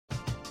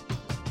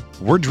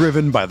We're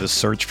driven by the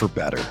search for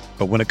better.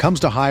 But when it comes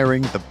to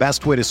hiring, the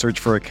best way to search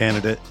for a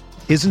candidate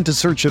isn't to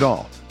search at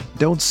all.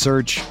 Don't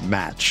search,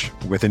 match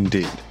with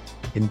Indeed.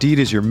 Indeed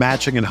is your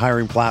matching and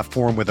hiring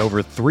platform with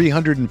over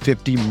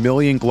 350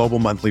 million global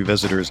monthly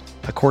visitors,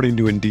 according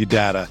to Indeed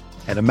data,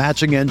 and a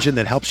matching engine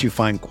that helps you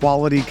find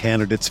quality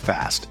candidates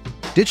fast.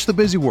 Ditch the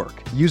busy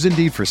work. Use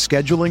Indeed for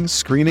scheduling,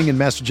 screening, and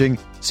messaging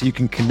so you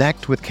can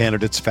connect with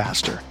candidates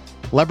faster.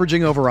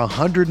 Leveraging over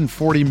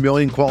 140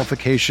 million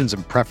qualifications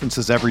and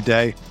preferences every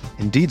day,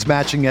 Indeed's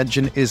matching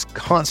engine is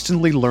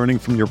constantly learning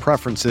from your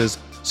preferences,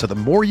 so the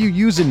more you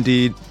use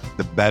Indeed,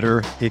 the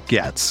better it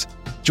gets.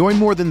 Join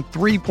more than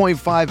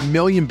 3.5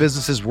 million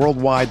businesses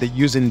worldwide that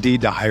use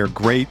Indeed to hire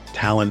great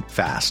talent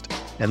fast.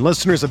 And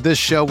listeners of this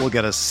show will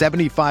get a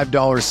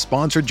 $75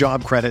 sponsored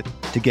job credit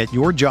to get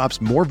your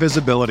jobs more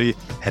visibility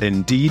at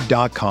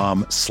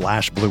Indeed.com/Blue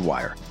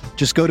Wire.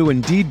 Just go to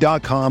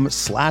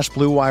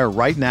Indeed.com/Blue Wire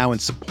right now and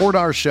support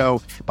our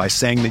show by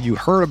saying that you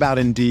heard about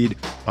Indeed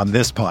on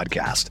this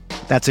podcast.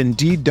 That's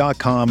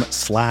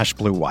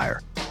Indeed.com/Blue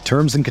Wire.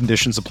 Terms and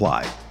conditions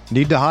apply.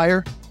 Need to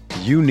hire?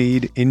 You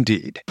need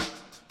Indeed.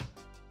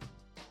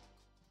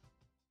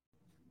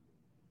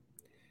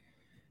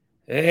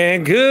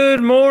 And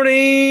good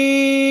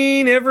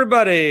morning,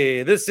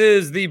 everybody. This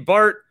is the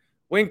Bart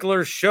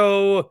Winkler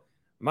Show.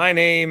 My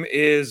name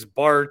is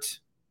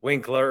Bart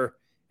Winkler,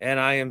 and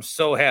I am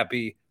so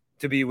happy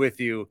to be with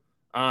you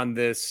on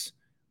this,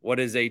 what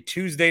is a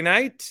Tuesday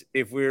night,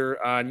 if we're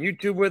on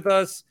YouTube with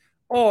us,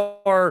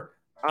 or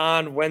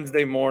on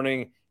Wednesday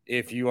morning,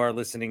 if you are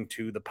listening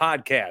to the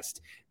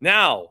podcast.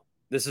 Now,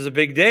 this is a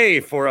big day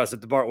for us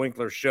at the Bart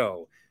Winkler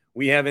Show.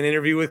 We have an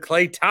interview with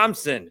Klay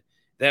Thompson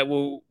that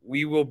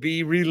we will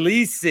be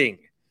releasing.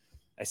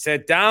 I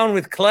sat down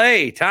with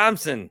Klay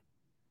Thompson.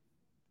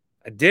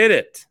 I did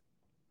it.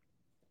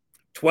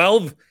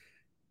 12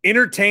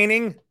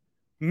 entertaining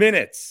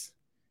minutes.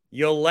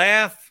 You'll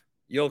laugh,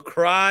 you'll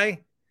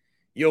cry,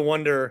 you'll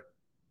wonder,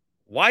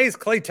 why is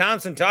Klay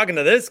Thompson talking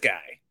to this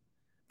guy?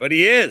 But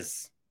he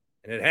is.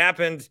 And it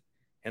happened,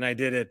 and I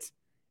did it.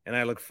 And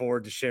I look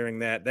forward to sharing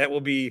that. That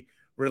will be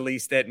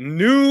released at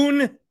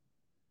noon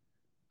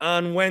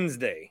on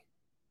Wednesday.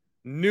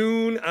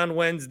 Noon on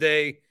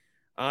Wednesday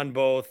on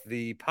both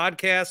the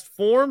podcast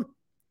form,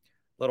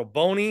 little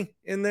bony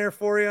in there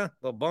for you,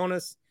 little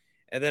bonus,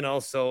 and then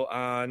also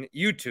on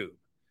YouTube.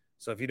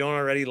 So if you don't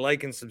already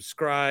like and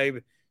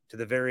subscribe to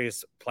the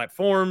various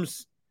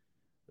platforms,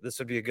 this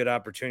would be a good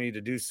opportunity to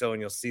do so,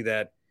 and you'll see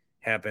that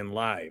happen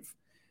live.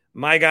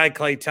 My guy,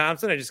 Klay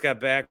Thompson, I just got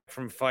back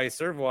from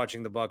Fiserv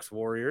watching the Bucks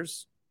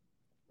Warriors.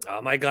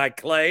 My guy,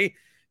 Klay,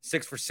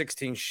 6 for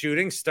 16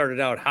 shooting,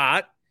 started out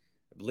hot.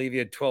 I believe he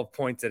had 12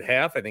 points at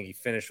half. I think he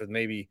finished with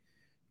maybe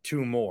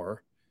 2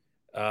 more.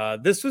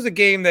 This was a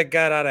game that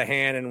got out of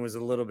hand and was a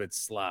little bit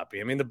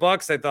sloppy. I mean, the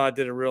Bucks, I thought,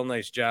 did a real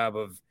nice job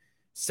of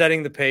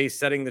setting the pace,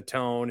 setting the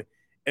tone,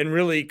 and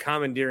really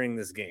commandeering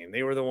this game.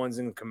 They were the ones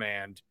in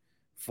command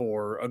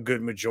for a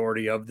good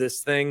majority of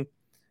this thing.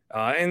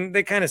 And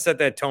they kind of set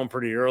that tone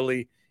pretty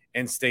early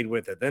and stayed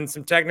with it. Then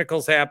some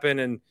technicals happened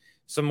and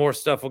some more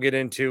stuff we'll get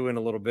into in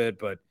a little bit.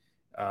 But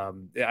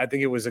I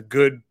think it was a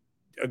good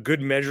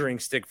measuring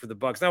stick for the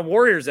Bucks. Now,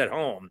 Warriors at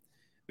home,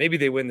 maybe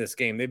they win this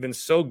game. They've been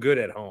so good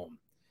at home.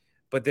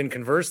 But then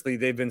conversely,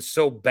 they've been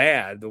so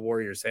bad, the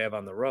Warriors have,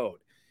 on the road.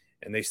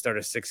 And they start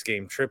a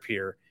 6-game trip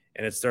here,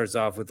 and it starts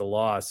off with a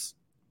loss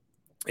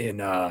in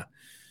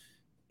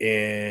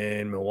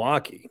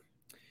Milwaukee.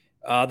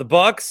 The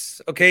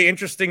Bucks, okay,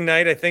 interesting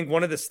night. I think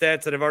one of the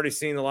stats that I've already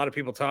seen a lot of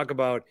people talk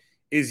about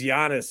is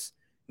Giannis,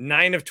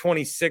 9 of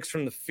 26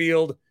 from the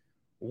field,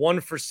 1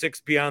 for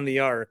 6 beyond the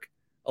arc,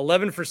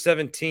 11 for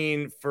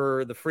 17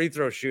 for the free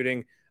throw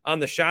shooting. On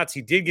the shots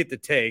he did get to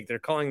take, they're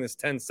calling this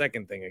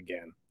 10-second thing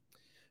again.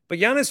 But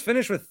Giannis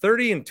finished with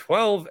 30 and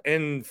 12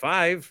 and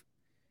 5.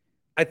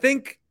 I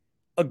think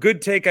a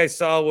good take I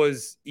saw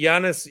was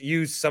Giannis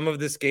used some of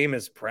this game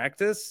as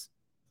practice.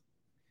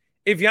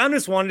 If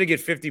Giannis wanted to get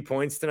 50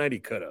 points tonight, he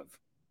could have.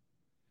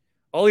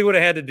 All he would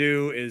have had to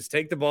do is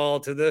take the ball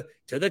to the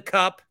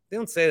cup. They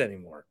don't say that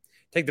anymore.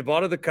 Take the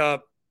ball to the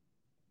cup,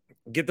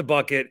 get the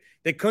bucket.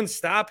 They couldn't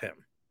stop him.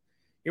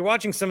 You're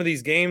watching some of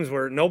these games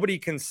where nobody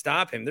can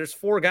stop him. There's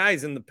 4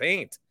 guys in the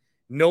paint.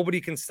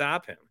 Nobody can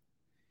stop him.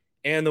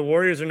 And the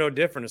Warriors are no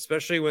different,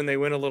 especially when they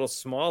win a little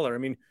smaller. I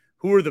mean,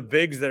 who are the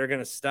bigs that are going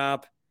to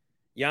stop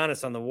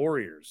Giannis on the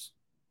Warriors?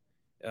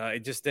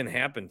 It just didn't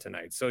happen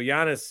tonight. So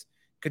Giannis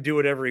could do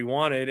whatever he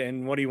wanted,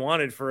 and what he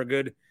wanted for a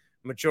good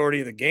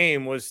majority of the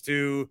game was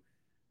to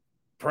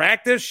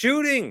practice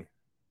shooting.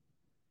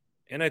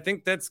 And I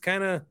think that's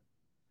kind of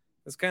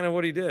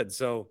what he did.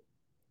 So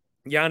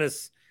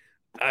Giannis,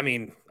 I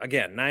mean,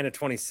 again, 9 of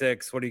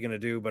 26. What are you going to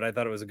do? But I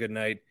thought it was a good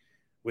night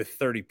with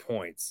 30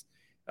 points.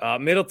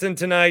 Middleton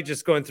tonight,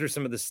 just going through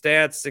some of the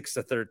stats, 6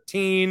 of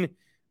 13,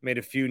 made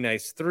a few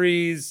nice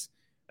threes.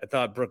 I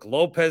thought Brook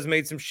Lopez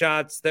made some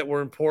shots that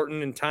were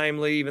important and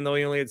timely, even though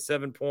he only had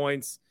 7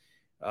 points.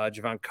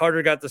 Javon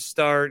Carter got the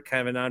start,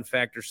 kind of a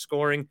non-factor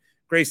scoring.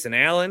 Grayson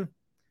Allen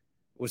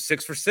was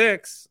 6 for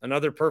 6,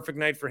 another perfect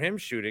night for him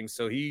shooting.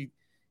 So he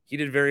He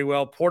did very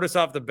well. Portis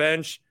off the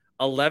bench,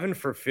 11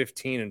 for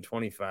 15 and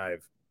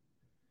 25.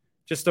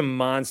 Just a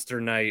monster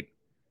night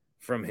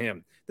from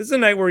him. This is a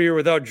night where you're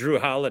without Drew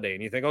Holiday,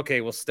 and you think, okay,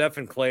 well, Steph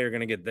and Klay are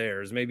going to get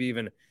theirs, maybe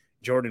even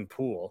Jordan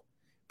Poole.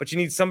 But you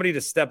need somebody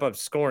to step up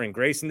scoring.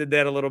 Grayson did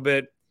that a little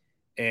bit,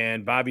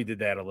 and Bobby did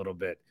that a little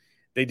bit.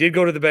 They did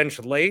go to the bench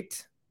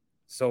late,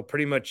 so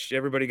pretty much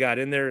everybody got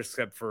in there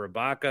except for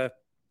Ibaka,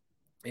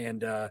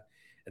 and that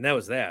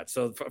was that.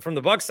 So from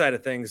the Bucks side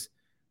of things,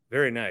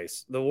 very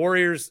nice. The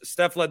Warriors,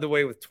 Steph led the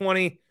way with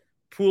 20,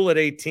 Poole at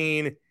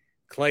 18,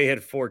 Klay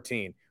had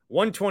 14.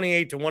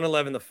 128 to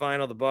 111 the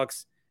final. The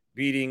Bucks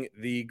beating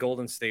the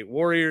Golden State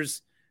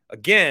Warriors.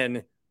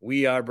 Again,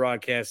 we are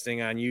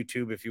broadcasting on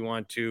YouTube if you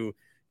want to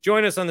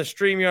join us on the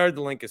StreamYard.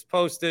 The link is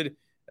posted.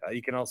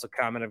 You can also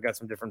comment. I've got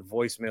some different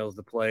voicemails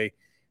to play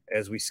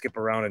as we skip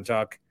around and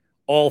talk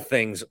all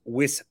things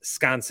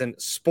Wisconsin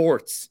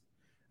sports.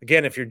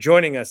 Again, if you're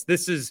joining us,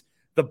 this is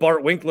the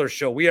Bart Winkler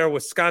Show. We are a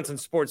Wisconsin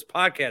sports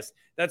podcast.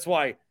 That's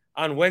why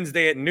on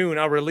Wednesday at noon,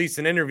 I'll release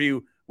an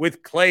interview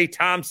with Klay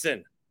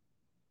Thompson.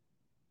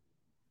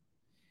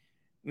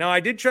 Now, I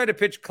did try to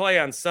pitch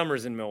Klay on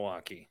summers in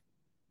Milwaukee.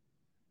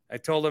 I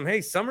told him,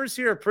 hey, summers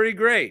here are pretty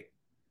great.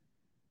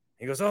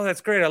 He goes, oh, that's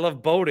great. I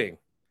love boating,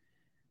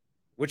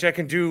 which I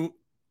can do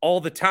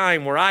all the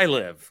time where I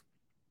live.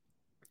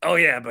 Oh,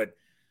 yeah, but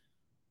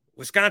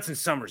Wisconsin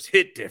summers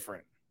hit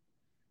different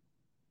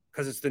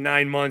because it's the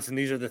 9 months and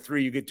these are the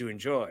 3 you get to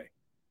enjoy.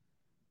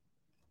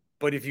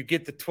 But if you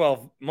get the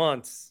 12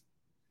 months,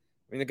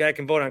 I mean, the guy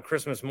can boat on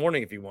Christmas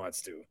morning if he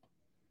wants to.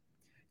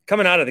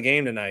 Coming out of the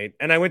game tonight,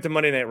 and I went to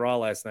Monday Night Raw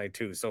last night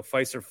too, so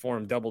Fiserv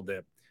Forum double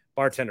dip.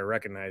 Bartender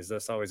recognized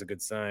us, always a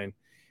good sign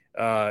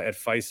at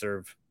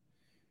Fiserv.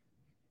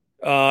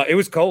 It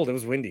was cold. It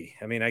was windy.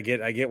 I mean, I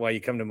get why you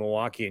come to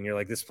Milwaukee and you're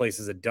like, this place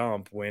is a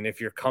dump, when if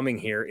you're coming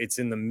here, it's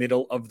in the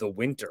middle of the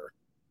winter.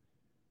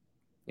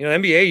 You know,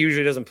 NBA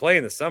usually doesn't play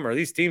in the summer.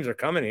 These teams are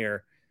coming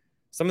here.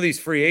 Some of these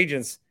free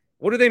agents,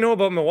 what do they know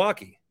about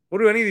Milwaukee? What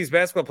do any of these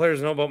basketball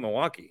players know about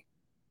Milwaukee?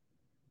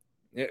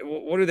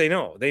 What do they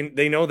know?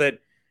 They know that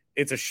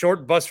it's a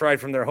short bus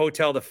ride from their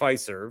hotel to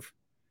Fiserv,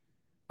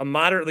 a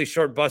moderately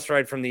short bus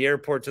ride from the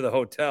airport to the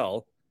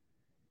hotel,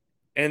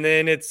 and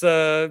then it's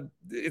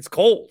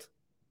cold,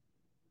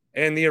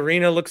 and the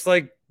arena looks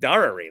like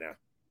our arena.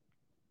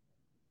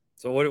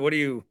 So what do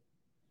you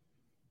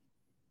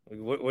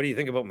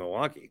think about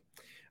Milwaukee?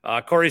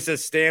 Corey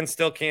says Stan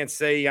still can't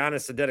say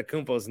Giannis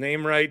Antetokounmpo's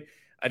name right.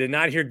 I did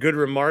not hear good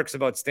remarks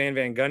about Stan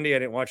Van Gundy. I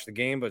didn't watch the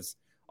game, but it's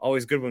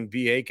always good when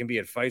BA can be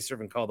at Fiserv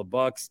and call the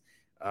Bucks.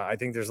 I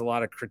think there's a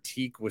lot of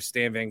critique with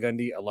Stan Van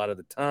Gundy a lot of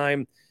the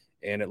time,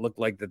 and it looked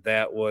like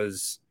that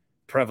was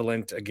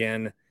prevalent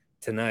again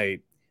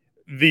tonight.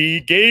 The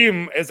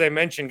game, as I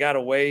mentioned, got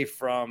away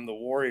from the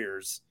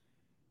Warriors.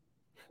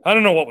 I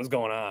don't know what was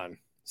going on.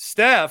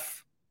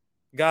 Steph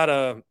got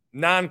a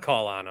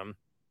non-call on him,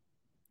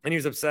 and he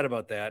was upset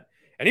about that,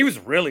 and he was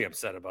really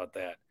upset about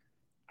that.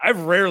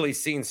 I've rarely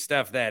seen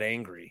Steph that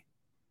angry.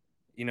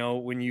 You know,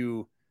 when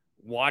you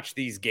watch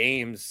these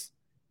games,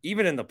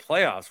 even in the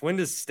playoffs, when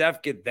does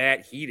Steph get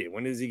that heated?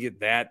 When does he get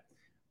that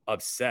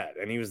upset?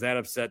 And he was that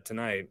upset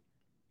tonight.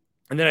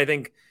 And then I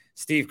think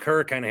Steve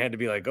Kerr kind of had to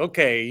be like,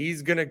 okay,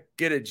 he's going to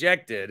get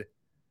ejected,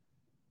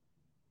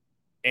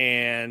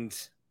 and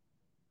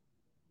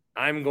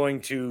I'm going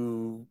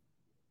to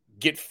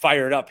get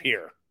fired up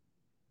here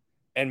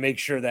and make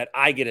sure that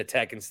I get a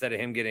tech instead of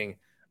him getting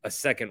a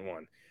second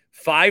one.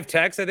 5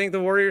 techs, I think the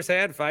Warriors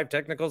had, 5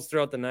 technicals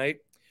throughout the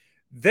night.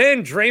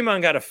 Then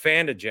Draymond got a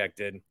fan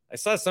ejected. I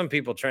saw some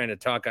people trying to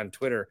talk on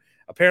Twitter.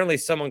 Apparently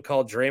someone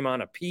called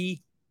Draymond a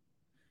P,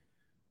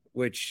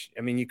 which,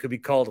 I mean, you could be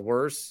called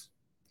worse.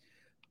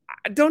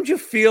 Don't you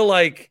feel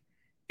like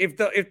if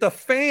the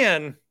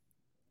fan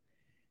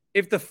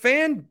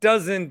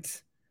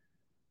doesn't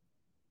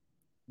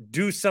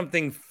do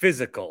something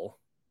physical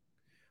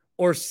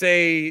or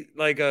say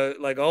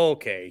oh,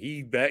 okay,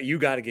 you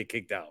got to get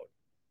kicked out.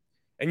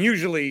 And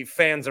usually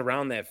fans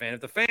around that fan,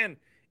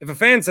 if a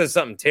fan says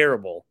something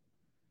terrible,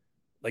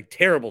 like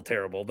terrible,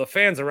 the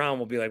fans around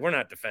will be like, we're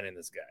not defending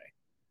this guy.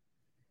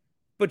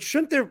 But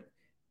shouldn't there,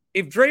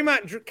 can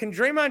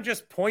Draymond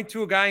just point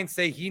to a guy and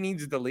say he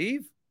needs to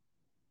leave?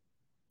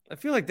 I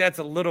feel like that's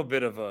a little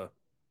bit of a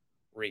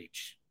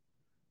reach.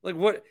 Like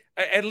what,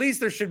 at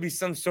least there should be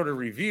some sort of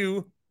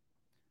review.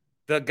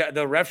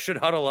 The ref should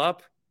huddle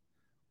up.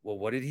 Well,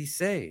 what did he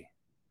say?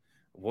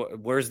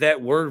 Where's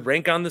that word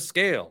rank on the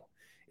scale?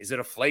 Is it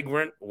a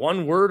flagrant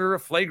 1 word or a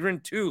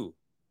flagrant 2?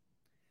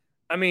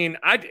 I mean,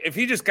 if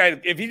he just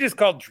called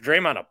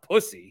Draymond a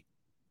pussy,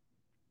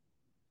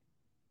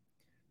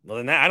 well,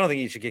 then I don't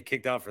think he should get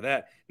kicked out for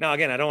that. Now,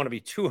 again, I don't want to be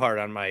too hard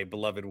on my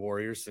beloved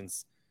Warriors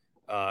since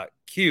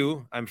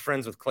Q, I'm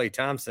friends with Klay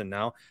Thompson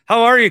now.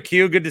 How are you,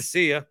 Q? Good to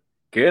see you.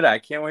 Good. I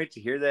can't wait to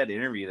hear that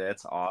interview.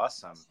 That's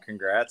awesome.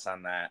 Congrats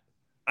on that.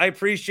 I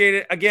appreciate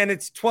it. Again,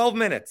 it's 12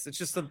 minutes. It's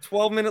just a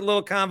 12-minute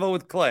little convo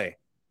with Klay.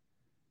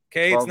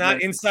 Okay, it's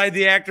not inside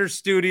the actor's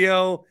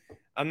studio.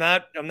 I'm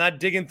not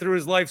digging through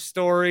his life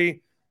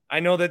story. I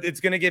know that it's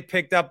going to get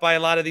picked up by a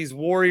lot of these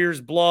Warriors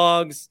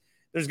blogs.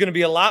 There's going to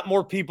be a lot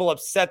more people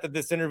upset that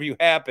this interview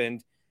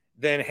happened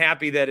than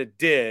happy that it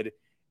did.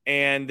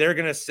 And they're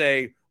going to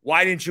say,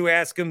 why didn't you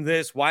ask him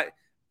this? Why?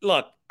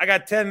 Look, I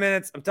got 10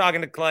 minutes. I'm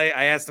talking to Klay.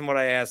 I asked him what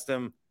I asked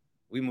him.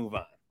 We move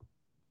on.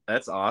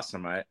 That's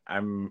awesome.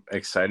 I'm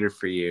excited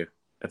for you.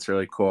 That's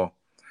really cool.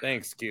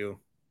 Thanks, Q.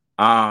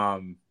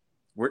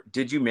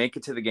 Did you make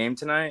it to the game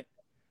tonight?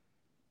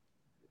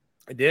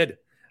 I did.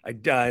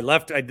 I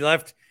left.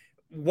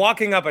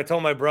 Walking up, I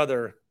told my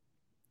brother,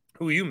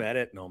 who you met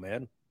at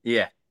Nomad.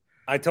 Yeah.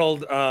 I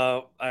told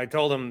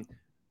him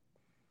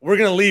we're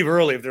gonna leave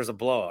early if there's a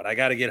blowout. I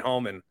got to get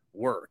home and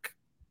work.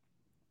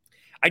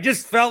 I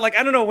just felt like,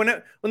 I don't know,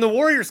 when the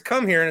Warriors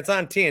come here and it's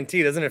on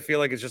TNT, doesn't it feel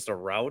like it's just a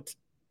rout?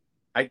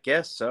 I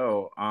guess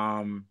so.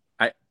 Do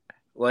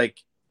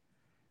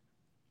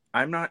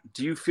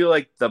you feel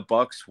like the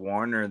Bucks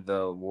won or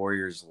the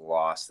Warriors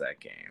lost that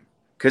game?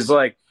 Because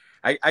I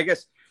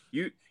guess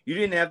you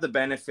didn't have the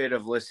benefit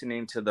of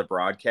listening to the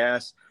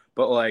broadcast,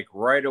 but like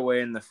right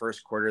away in the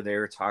first quarter, they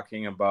were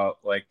talking about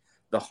like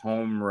the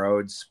home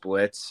road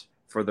splits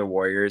for the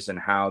Warriors and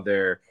how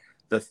they're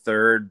the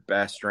third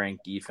best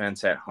ranked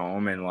defense at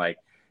home and like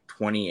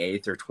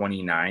 28th or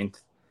 29th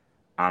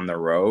on the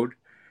road.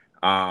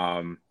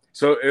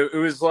 So it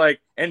was like,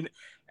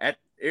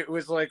 it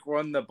was like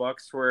when the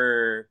Bucks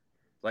were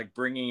like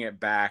bringing it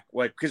back,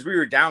 like, because we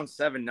were down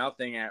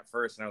 7-0 at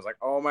first, and I was like,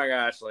 oh my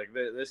gosh, like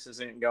this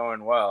isn't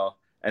going well.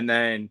 And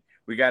then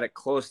we got it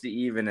close to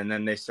even, and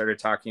then they started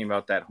talking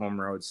about that home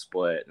road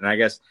split. And I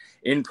guess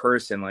in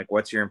person, like,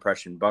 what's your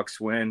impression? Bucks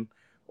win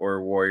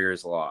or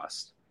Warriors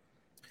lost?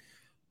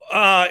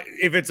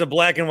 If it's a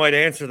black and white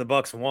answer, the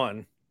Bucks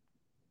won.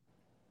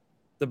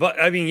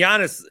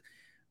 Giannis.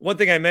 One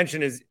thing I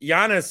mentioned is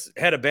Giannis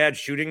had a bad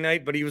shooting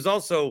night, but he was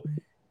also.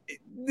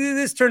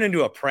 This turned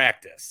into a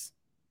practice.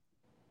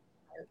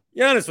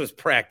 Giannis was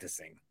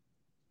practicing.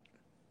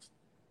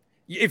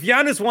 If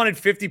Giannis wanted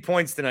 50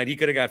 points tonight, he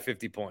could have got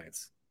 50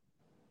 points.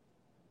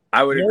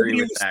 I would agree with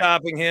Nobody was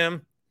stopping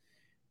him.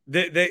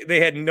 They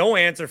had no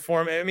answer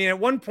for him. I mean, at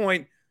one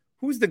point,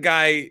 who's the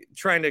guy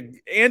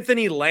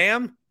Anthony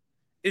Lamb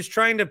is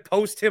trying to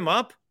post him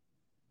up.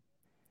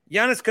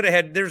 Giannis could have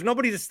had, there's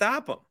nobody to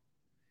stop him.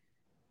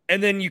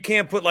 And then you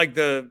can't put like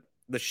the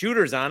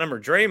shooters on him or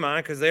Draymond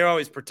because they're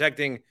always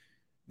protecting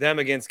them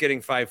against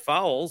getting 6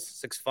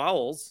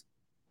 fouls.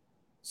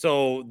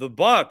 So the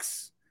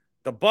Bucks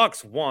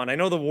won. I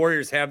know the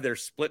Warriors have their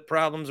split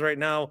problems right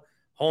now,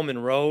 home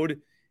and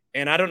road.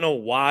 And I don't know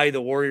why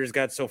the Warriors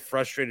got so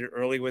frustrated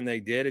early when they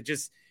did.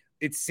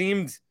 It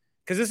seemed,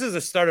 because this is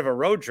the start of a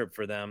road trip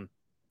for them.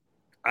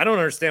 I don't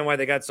understand why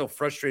they got so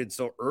frustrated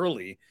so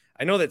early.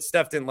 I know that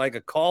Steph didn't like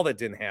a call that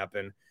didn't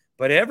happen,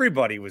 but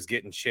everybody was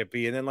getting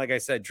chippy. And then, like I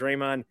said,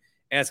 Draymond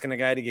asking a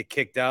guy to get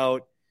kicked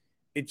out.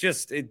 It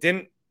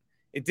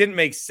didn't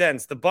make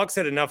sense. The Bucks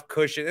had enough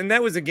cushion. And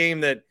that was a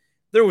game that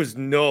there was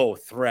no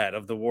threat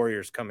of the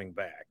Warriors coming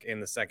back in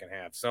the second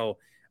half. So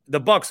the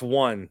Bucks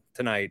won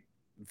tonight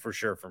for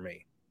sure for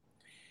me.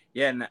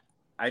 Yeah, and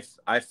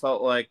I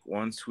felt like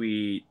once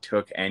we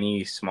took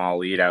any small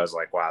lead, I was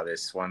like, wow,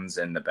 this one's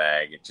in the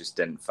bag. It just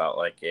didn't felt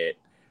like it,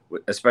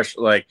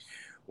 especially like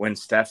when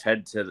Steph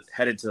headed to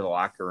the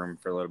locker room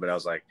for a little bit. I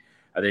was like,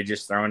 are they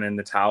just throwing in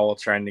the towel,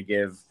 trying to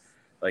give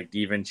like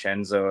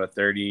DiVincenzo a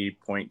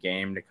 30-point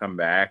game to come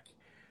back?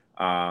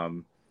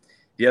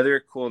 The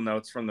other cool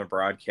notes from the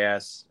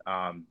broadcast,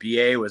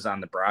 BA was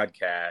on the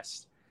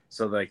broadcast,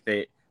 so like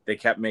they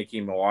kept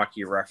making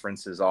Milwaukee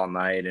references all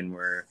night, and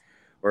we're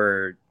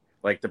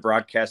like the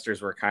broadcasters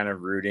were kind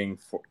of rooting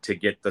to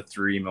get the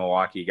 3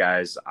 Milwaukee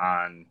guys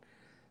on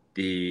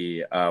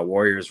the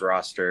Warriors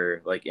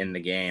roster, like in the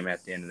game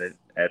at the end of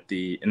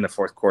in the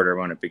fourth quarter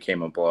when it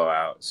became a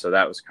blowout. So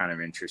that was kind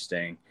of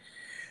interesting.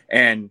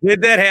 And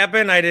did that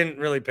happen? I didn't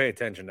really pay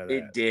attention to that.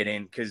 It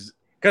didn't because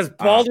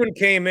Baldwin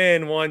came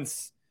in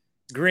once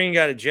Green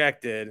got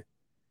ejected,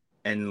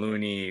 and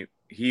Looney,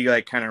 he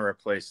like kind of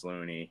replaced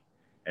Looney,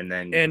 and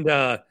then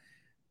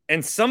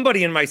and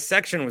somebody in my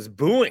section was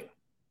booing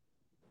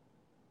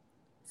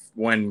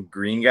when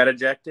Green got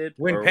ejected.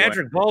 When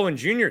Patrick Baldwin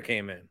Jr.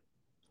 came in.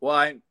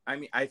 Well, I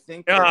mean, I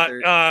think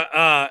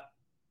I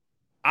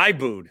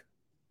booed.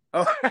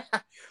 Oh,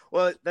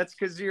 well, that's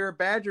because you're a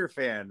Badger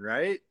fan,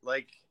 right?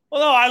 Like,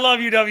 well, no, I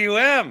love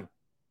UWM.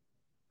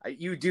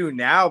 You do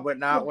now, but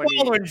not when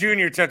Baldwin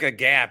Jr. took a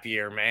gap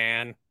year,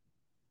 man.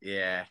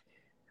 Yeah,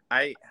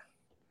 I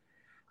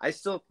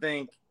still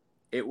think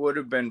it would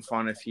have been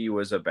fun if he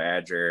was a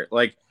Badger.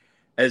 Like,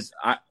 as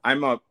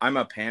I'm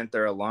a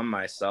Panther alum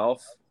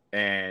myself,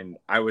 and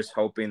I was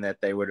hoping that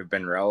they would have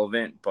been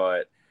relevant,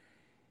 but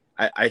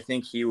I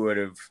think he would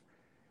have.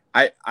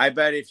 I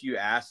bet if you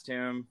asked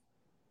him,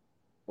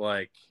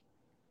 like,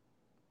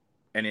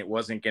 and it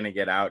wasn't going to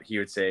get out, he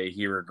would say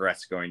he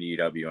regrets going to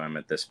UWM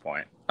at this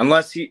point.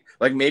 Unless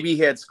maybe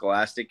he had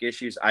scholastic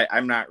issues.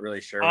 I'm not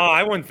really sure. Oh,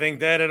 I wouldn't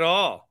think that at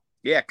all.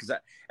 Yeah, because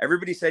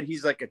everybody said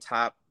he's like a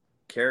top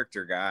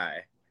character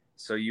guy.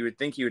 So you would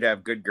think he would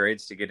have good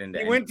grades to get into.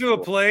 He went to a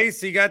place.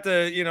 He got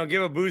to,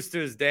 give a boost to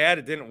his dad.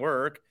 It didn't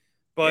work,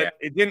 but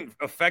it didn't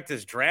affect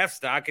his draft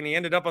stock, and he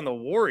ended up on the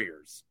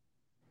Warriors.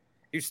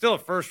 He's still a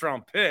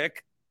first-round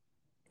pick.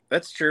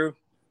 That's true.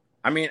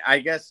 I mean,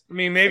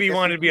 maybe he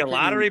wanted to be a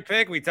lottery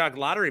pick. We talked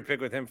lottery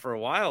pick with him for a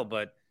while,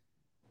 but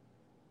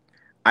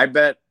I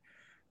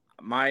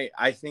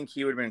think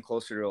he would have been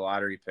closer to a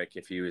lottery pick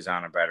if he was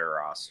on a better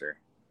roster.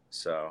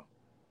 So,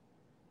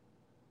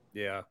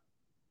 yeah.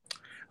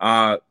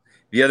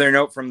 The other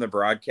note from the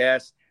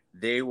broadcast,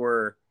 they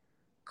were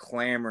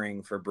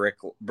clamoring for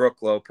Brook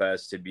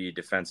Lopez to be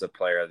Defensive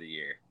Player of the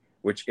Year,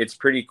 which it's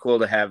pretty cool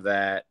to have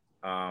that,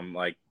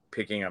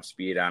 picking up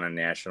speed on a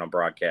national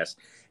broadcast.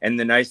 And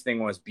the nice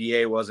thing was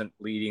BA wasn't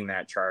leading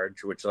that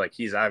charge, which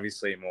he's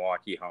obviously a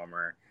Milwaukee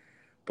homer,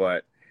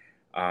 but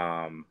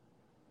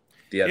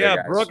the other guys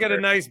Brooke had a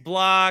nice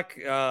block.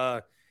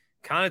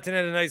 Connaughton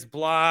had a nice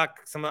block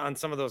on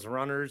some of those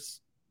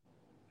runners.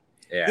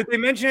 Yeah. Did they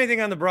mention anything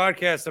on the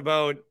broadcast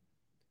about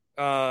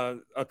a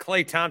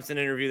Klay Thompson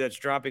interview that's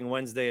dropping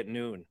Wednesday at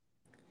noon?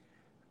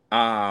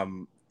 I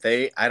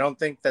don't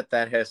think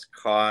that has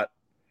caught.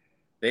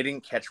 They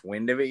didn't catch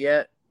wind of it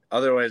yet.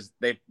 Otherwise,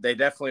 they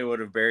definitely would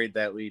have buried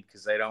that lead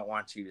because they don't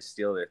want you to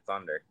steal their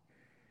thunder.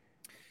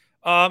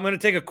 I'm going to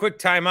take a quick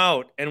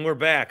timeout, and we're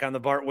back on the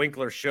Bart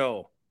Winkler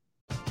Show.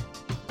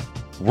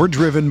 We're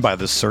driven by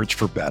the search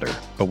for better.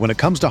 But when it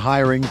comes to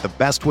hiring, the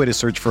best way to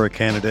search for a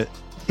candidate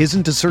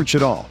isn't to search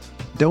at all.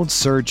 Don't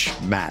search,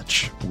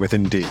 match with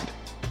Indeed.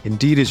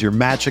 Indeed is your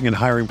matching and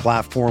hiring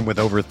platform with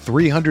over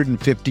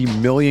 350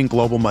 million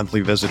global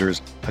monthly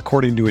visitors,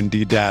 according to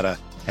Indeed data,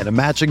 and a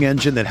matching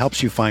engine that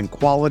helps you find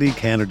quality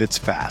candidates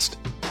fast.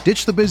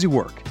 Ditch the busy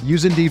work.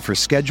 Use Indeed for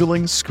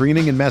scheduling,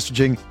 screening, and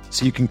messaging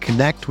so you can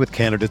connect with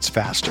candidates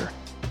faster.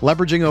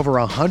 Leveraging over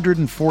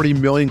 140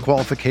 million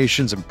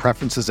qualifications and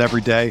preferences every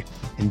day,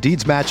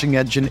 Indeed's matching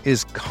engine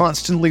is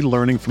constantly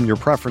learning from your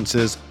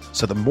preferences,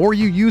 so the more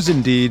you use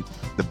Indeed,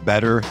 the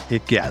better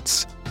it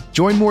gets.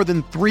 Join more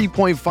than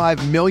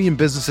 3.5 million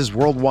businesses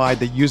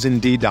worldwide that use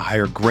Indeed to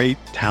hire great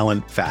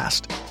talent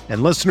fast.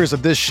 And listeners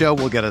of this show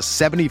will get a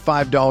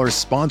 $75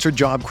 sponsored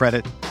job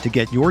credit to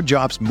get your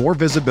jobs more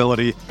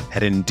visibility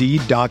at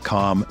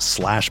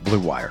Indeed.com/Blue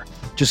Wire.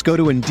 Just go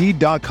to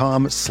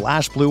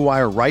Indeed.com/Blue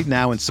Wire right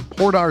now and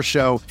support our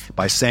show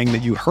by saying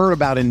that you heard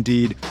about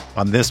Indeed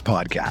on this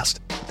podcast.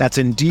 That's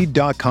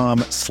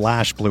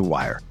Indeed.com/Blue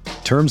Wire.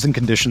 Terms and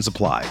conditions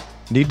apply.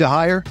 Need to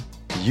hire?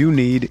 You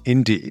need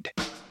Indeed.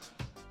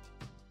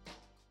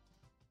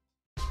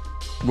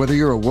 Whether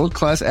you're a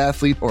world-class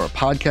athlete or a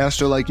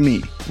podcaster like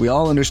me, we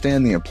all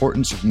understand the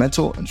importance of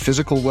mental and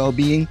physical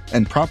well-being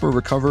and proper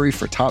recovery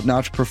for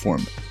top-notch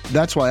performance.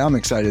 That's why I'm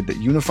excited that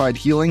Unified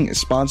Healing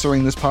is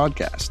sponsoring this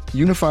podcast.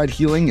 Unified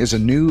Healing is a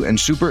new and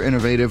super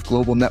innovative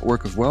global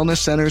network of wellness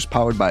centers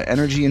powered by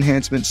Energy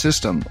Enhancement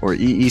System, or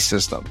EE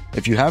System.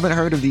 If you haven't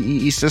heard of the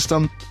EE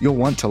System, you'll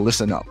want to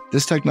listen up.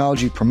 This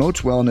technology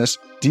promotes wellness,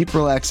 deep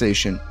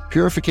relaxation,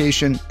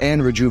 purification,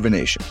 and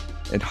rejuvenation.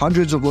 At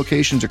hundreds of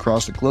locations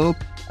across the globe,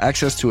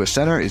 access to a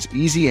center is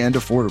easy and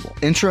affordable.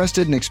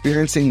 Interested in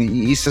experiencing the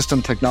EE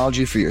System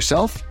technology for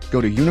yourself?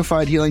 Go to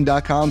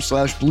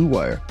unifiedhealing.com/Blue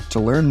Wire to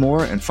learn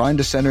more and find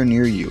a center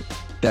near you.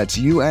 That's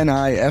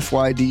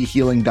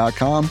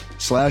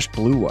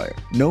UNIFYDhealing.com/Blue Wire.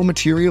 No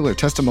material or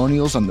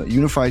testimonials on the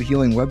Unified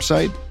Healing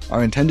website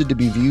are intended to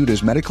be viewed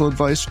as medical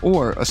advice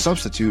or a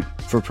substitute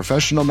for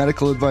professional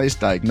medical advice,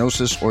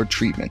 diagnosis, or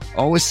treatment.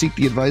 Always seek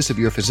the advice of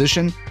your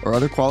physician or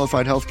other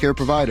qualified healthcare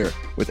provider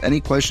with any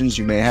questions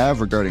you may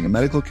have regarding a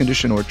medical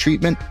condition or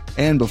treatment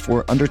and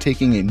before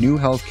undertaking a new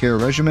healthcare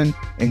regimen,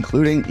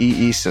 including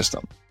EE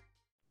System.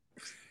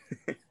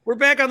 We're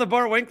back on the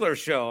Bart Winkler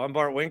Show. I'm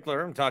Bart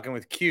Winkler. I'm talking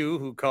with Q,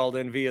 who called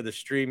in via the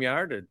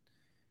StreamYard.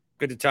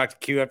 Good to talk to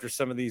Q after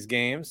some of these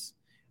games.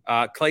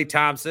 Klay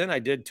Thompson, I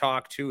did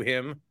talk to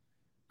him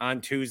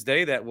on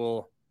Tuesday. That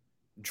will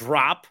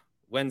drop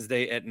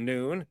Wednesday at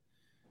noon.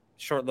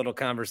 Short little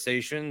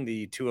conversation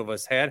the two of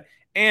us had.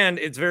 And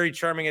it's very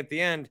charming at the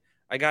end.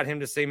 I got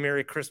him to say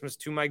Merry Christmas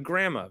to my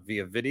grandma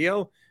via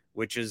video,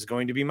 which is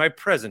going to be my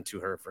present to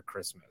her for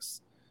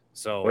Christmas.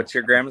 So, what's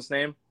your grandma's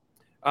name?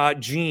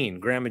 Jean,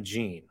 Grandma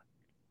Jean.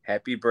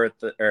 Happy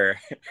birthday, or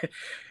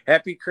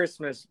happy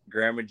Christmas,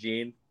 Grandma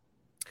Jean.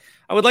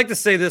 I would like to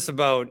say this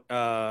about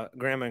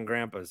Grandma and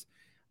Grandpa's.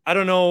 I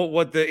don't know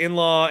what the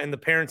in-law and the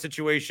parent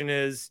situation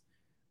is.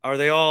 Are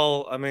they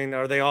all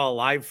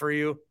alive for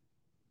you?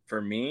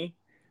 For me?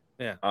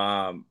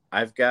 Yeah.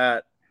 I've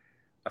got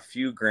a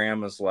few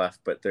grandmas left,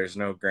 but there's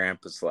no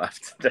grandpas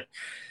left.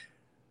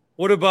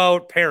 What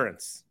about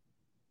parents?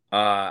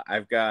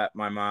 I've got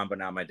my mom, but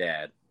not my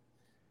dad.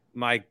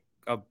 My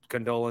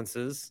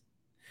condolences.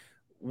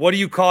 What do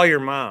you call your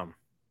mom?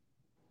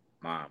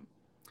 Mom.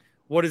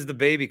 What does the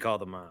baby call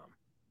the mom?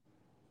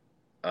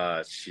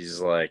 She's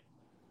like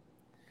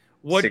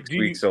 6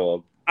 weeks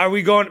old. Are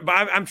we going?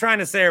 I'm trying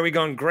to say, are we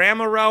going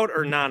grandma route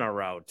or nana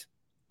route?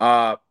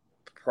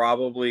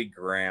 Probably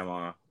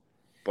grandma,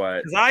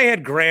 but because I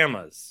had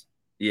grandmas,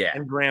 yeah,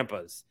 and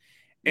grandpas,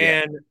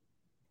 yeah. and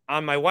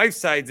on my wife's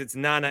side, it's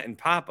Nana and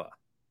Papa.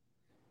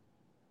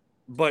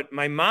 But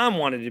my mom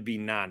wanted to be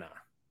Nana.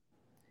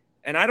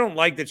 And I don't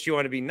like that she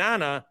wanted to be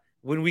Nana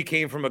when we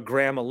came from a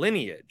grandma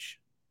lineage.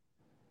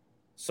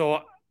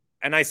 So,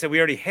 and I said, we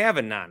already have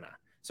a Nana.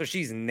 So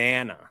she's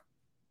Nana.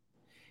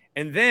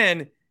 And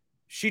then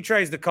she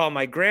tries to call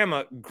my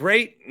grandma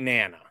Great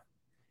Nana.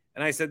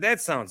 And I said,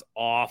 that sounds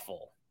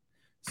awful.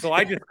 So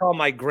I just call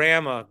my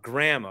grandma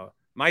Grandma.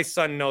 My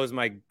son knows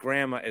my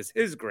grandma as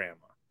his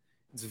grandma.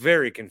 It's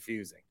very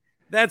confusing.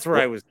 That's where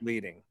I was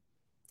leading.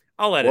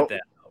 I'll edit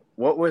that out.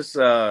 What was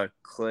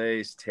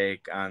Clay's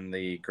take on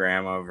the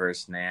grandma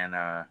versus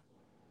Nana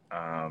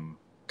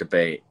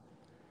debate?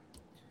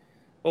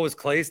 What was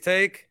Clay's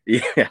take?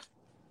 Yeah.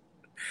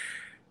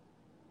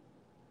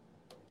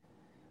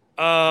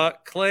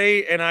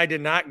 Klay and I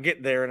did not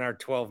get there in our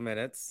 12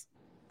 minutes.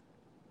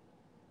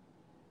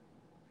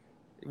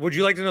 Would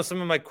you like to know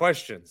some of my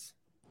questions?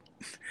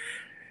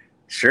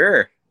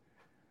 Sure.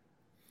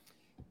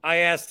 I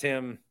asked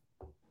him.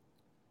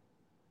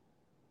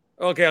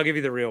 Okay, I'll give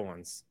you the real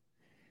ones.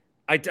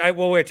 I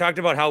talked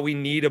about how we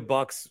need a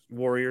Bucks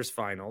Warriors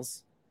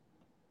finals.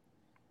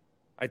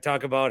 I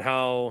talk about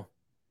how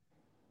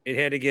it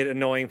had to get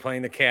annoying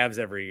playing the Cavs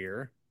every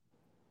year.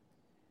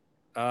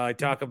 I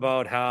talk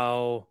about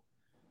how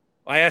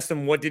I asked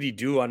him what did he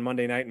do on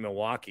Monday night in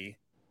Milwaukee.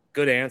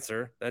 Good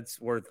answer. That's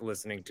worth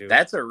listening to.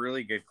 That's a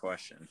really good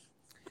question.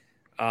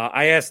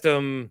 I asked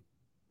him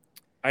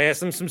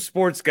some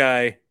sports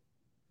guy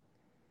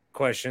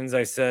questions.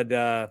 I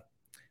said,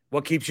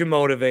 what keeps you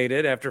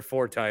motivated after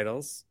 4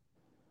 titles?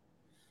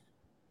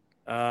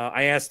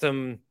 I asked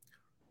him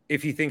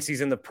if he thinks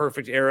he's in the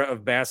perfect era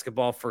of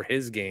basketball for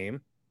his game.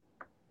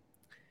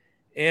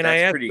 And that's I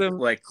asked pretty, him,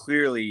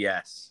 clearly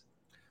yes.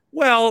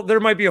 Well,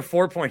 there might be a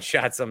 4-point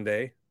shot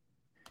someday.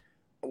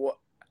 Well,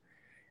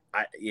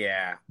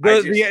 yeah.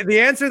 The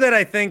answer that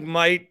I think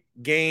might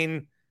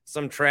gain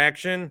some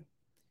traction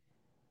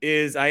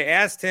is I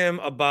asked him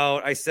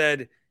about, I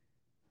said,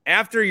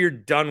 after you're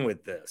done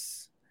with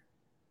this,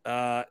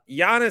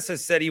 Giannis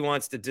has said he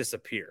wants to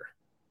disappear.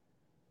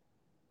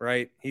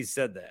 Right? He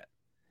said that.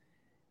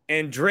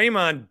 And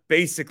Draymond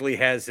basically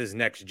has his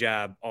next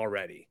job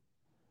already.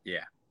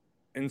 Yeah.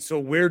 And so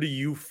where do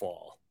you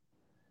fall?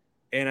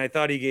 And I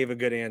thought he gave a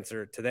good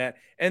answer to that.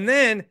 And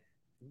then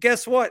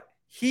guess what?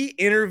 He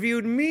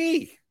interviewed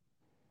me.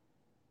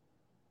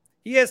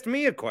 He asked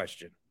me a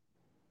question.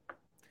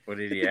 What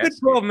did he ask?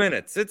 12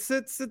 minutes. It's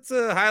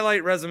a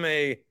highlight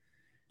resume.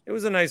 It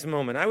was a nice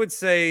moment. I would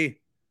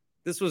say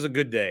this was a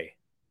good day.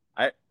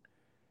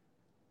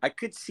 I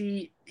could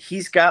see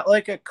he's got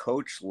like a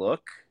coach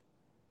look.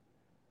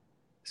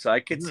 So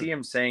I could see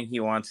him saying he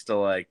wants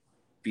to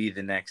be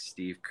the next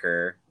Steve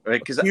Kerr.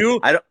 Right? Because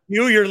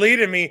you're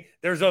leading me.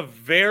 There's a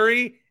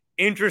very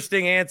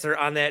interesting answer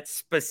on that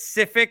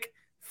specific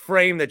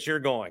frame that you're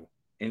going.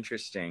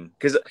 Interesting.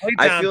 Because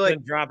I feel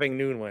like dropping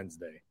noon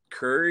Wednesday.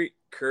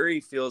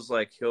 Curry feels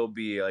like he'll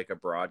be like a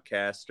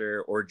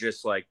broadcaster or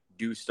just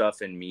do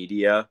stuff in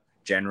media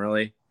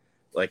generally.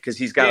 Because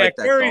he's got that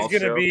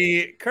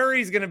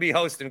Curry's gonna be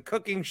hosting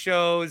cooking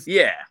shows.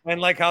 Yeah.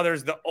 And how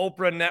there's the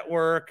Oprah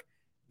network.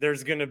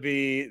 There's gonna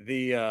be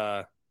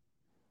the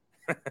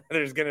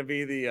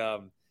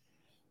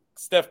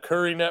Steph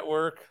Curry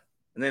network.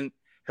 And then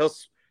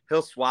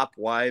he'll swap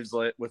wives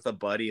with a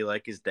buddy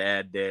like his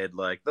dad did.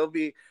 There'll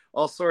be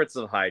all sorts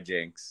of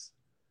hijinks.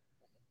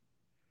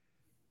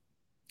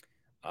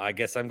 I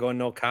guess I'm going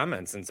no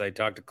comment since I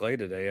talked to Klay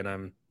today, and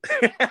I'm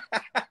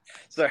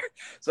sorry.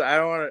 So I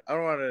don't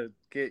want to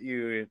get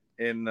you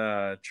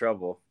in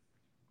trouble.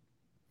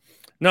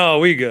 No,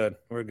 we're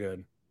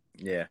good.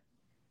 Yeah.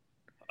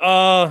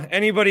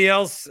 Anybody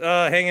else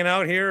hanging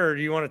out here, or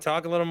do you want to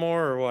talk a little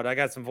more, or what? I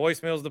got some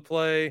voicemails to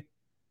play.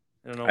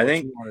 I don't know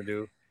what you want to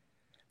do.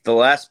 The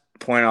last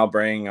point I'll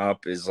bring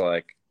up is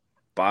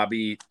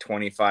Bobby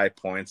 25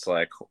 points.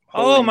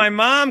 My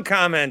mom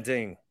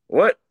commenting.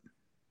 What?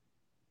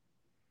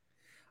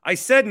 I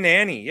said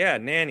nanny. Yeah,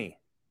 nanny.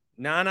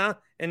 Nana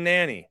and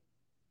nanny.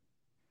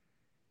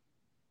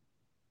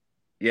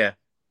 Yeah.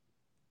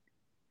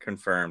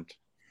 Confirmed.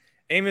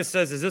 Amos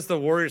says, is this the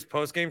Warriors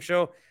postgame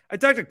show? I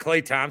talked to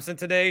Klay Thompson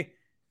today.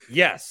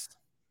 Yes.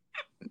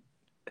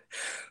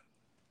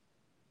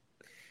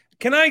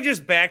 Can I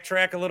just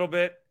backtrack a little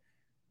bit?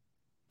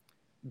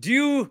 Do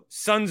you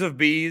sons of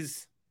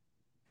bees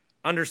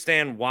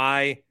understand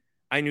why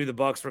I knew the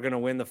Bucks were going to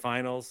win the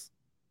finals?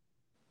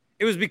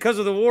 It was because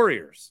of the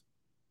Warriors.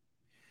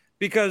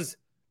 Because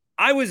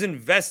I was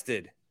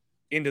invested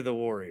into the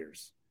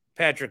Warriors.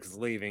 Patrick's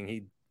leaving.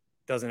 He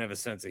doesn't have a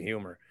sense of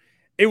humor.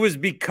 It was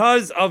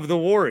because of the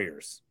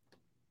Warriors.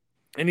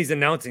 And he's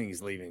announcing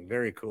he's leaving.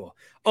 Very cool.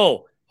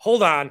 Oh,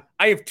 hold on.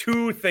 I have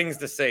 2 things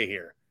to say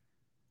here.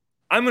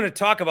 I'm going to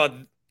talk about,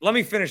 let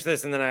me finish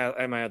this and then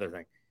I have my other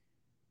thing.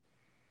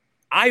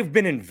 I've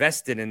been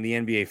invested in the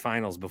NBA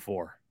Finals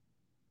before.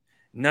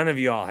 None of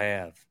y'all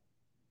have.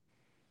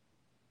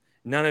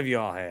 None of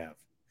y'all have.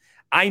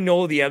 I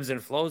know the ebbs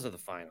and flows of the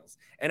finals.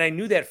 And I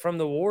knew that from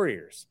the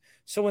Warriors.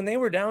 So when they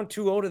were down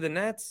 2-0 to the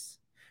Nets,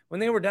 when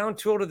they were down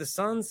 2-0 to the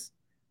Suns,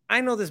 I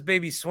know this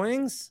baby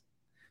swings.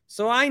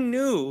 So I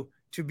knew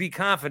to be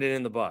confident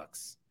in the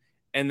Bucks.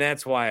 And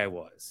that's why I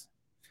was.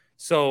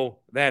 So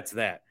that's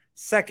that.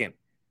 Second,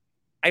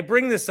 I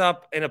bring this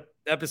up in an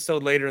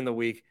episode later in the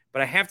week,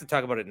 but I have to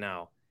talk about it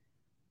now.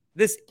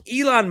 This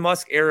Elon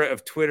Musk era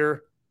of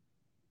Twitter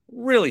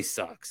really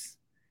sucks.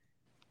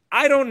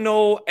 I don't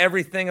know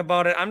everything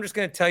about it. I'm just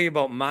going to tell you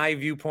about my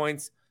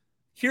viewpoints.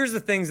 Here's the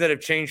things that have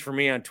changed for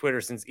me on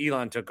Twitter since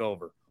Elon took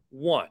over.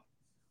 One,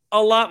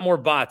 a lot more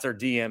bots are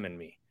DMing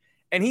me.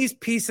 And he's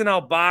piecing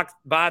out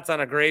bots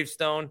on a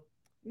gravestone.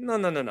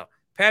 No.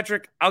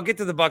 Patrick, I'll get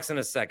to the Bucks in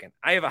a second.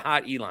 I have a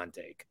hot Elon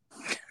take.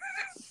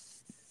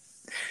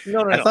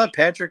 No. I thought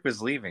Patrick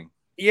was leaving.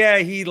 Yeah,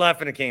 he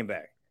left and it came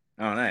back.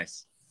 Oh,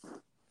 nice.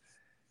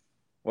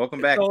 Welcome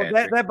back, so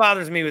Patrick. That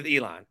bothers me with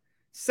Elon.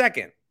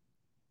 Second,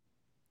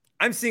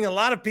 I'm seeing a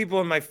lot of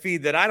people in my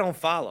feed that I don't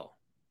follow.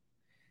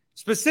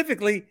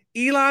 Specifically,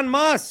 Elon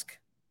Musk.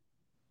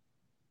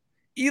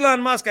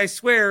 Elon Musk, I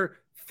swear,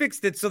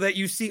 fixed it so that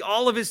you see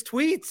all of his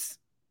tweets.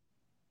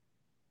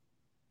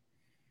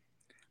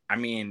 I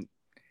mean,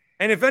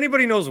 and if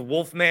anybody knows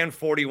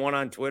Wolfman41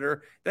 on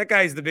Twitter, that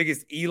guy's the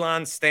biggest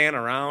Elon stan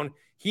around.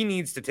 He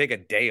needs to take a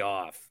day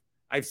off.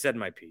 I've said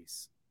my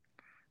piece.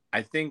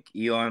 I think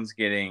Elon's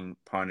getting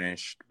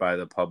punished by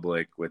the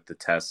public with the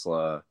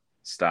Tesla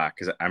stock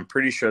because I'm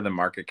pretty sure the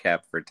market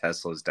cap for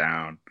Tesla's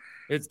down.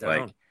 It's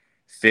down like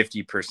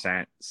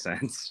 50%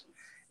 since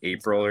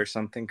April or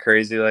something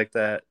crazy like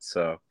that.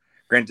 So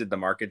granted, the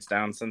market's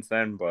down since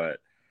then, but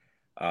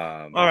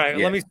all right,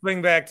 let me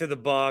swing back to the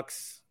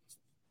Bucks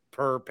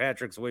per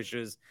Patrick's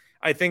wishes.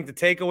 I think the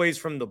takeaways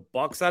from the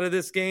Bucks out of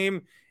this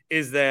game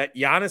is that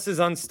Giannis is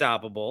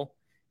unstoppable,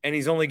 and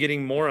he's only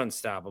getting more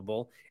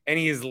unstoppable, and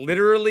he is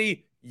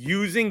literally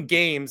using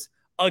games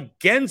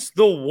against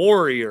the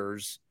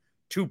Warriors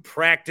to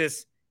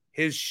practice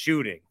his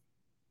shooting.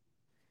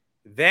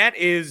 That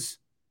is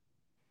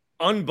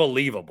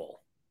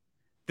unbelievable.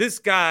 This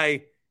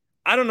guy,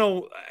 I don't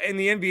know, in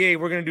the NBA,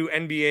 we're going to do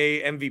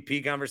NBA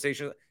MVP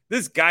conversation.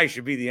 This guy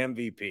should be the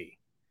MVP.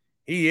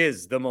 He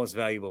is the most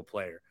valuable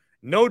player.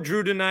 No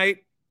Drew tonight.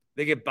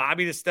 They get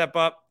Bobby to step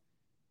up.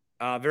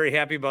 Very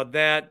happy about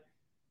that.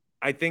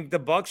 I think the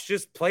Bucks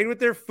just played with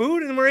their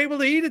food and were able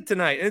to eat it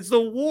tonight. And it's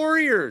the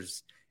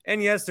Warriors.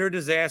 And yes, they're a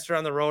disaster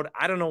on the road.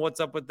 I don't know what's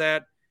up with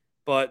that,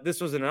 but this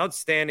was an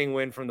outstanding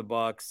win from the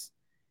Bucks.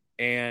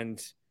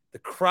 And the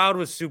crowd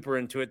was super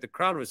into it. The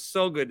crowd was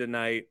so good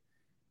tonight.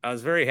 I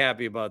was very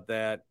happy about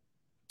that.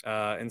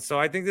 And so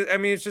I think that,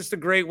 it's just a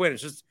great win.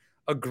 It's just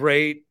a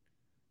great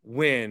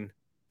win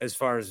as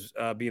far as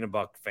being a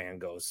Buck fan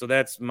goes. So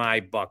that's my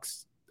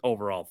Bucks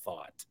overall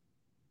thought.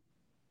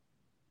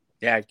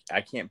 Yeah, I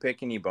can't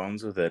pick any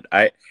bones with it.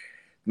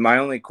 My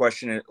only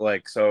question is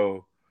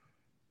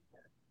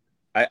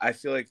I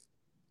feel like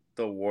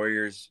the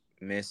Warriors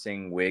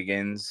missing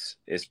Wiggins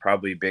is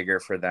probably bigger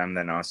for them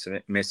than us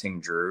missing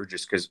Drew,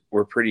 just because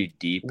we're pretty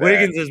deep.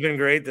 Wiggins has been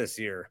great this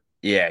year.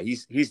 Yeah,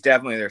 he's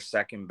definitely their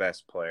second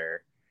best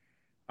player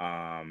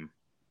on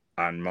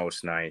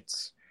most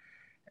nights.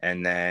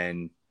 And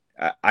then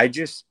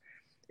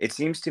it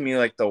seems to me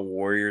like the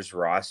Warriors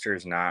roster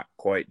is not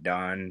quite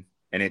done.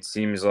 And it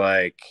seems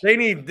like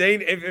if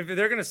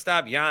they're going to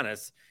stop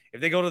Giannis,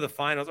 if they go to the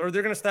finals, or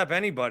they're going to stop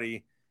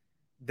anybody,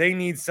 they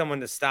need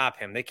someone to stop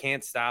him. They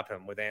can't stop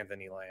him with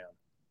Anthony Lamb.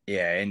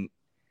 Yeah, and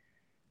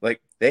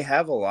they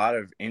have a lot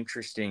of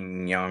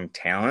interesting young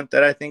talent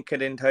that I think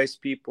could entice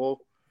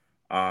people.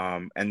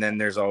 And then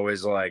there's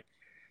always like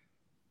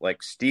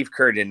Steve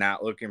Kerr did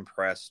not look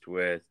impressed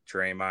with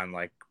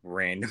Draymond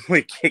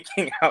randomly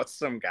kicking out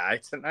some guy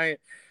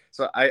tonight.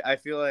 So I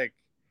feel like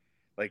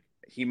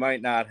he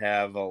might not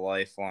have a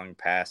lifelong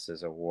pass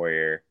as a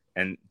Warrior,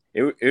 and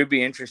it would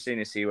be interesting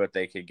to see what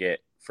they could get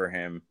for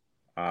him.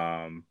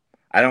 I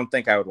don't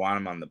think I would want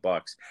him on the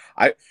Bucks.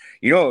 It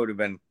would have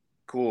been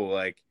cool.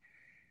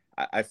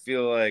 I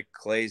feel like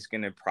Klay's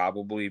going to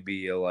probably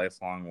be a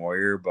lifelong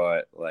Warrior,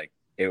 but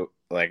it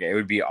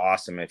would be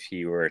awesome if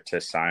he were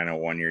to sign a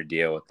 1-year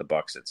deal with the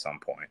Bucks at some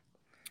point.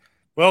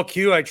 Well,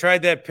 Q, I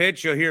tried that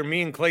pitch. You'll hear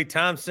me and Klay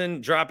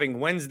Thompson dropping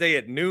Wednesday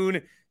at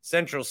noon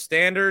Central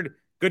Standard.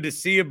 Good to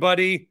see you,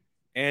 buddy.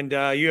 And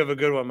you have a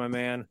good one, my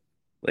man.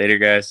 Later,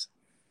 guys.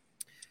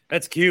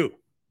 That's Q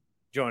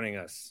joining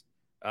us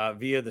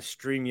via the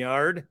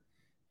StreamYard.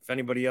 If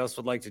anybody else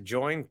would like to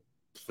join,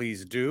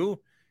 please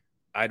do.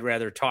 I'd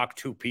rather talk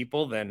to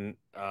people than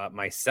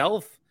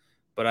myself,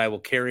 but I will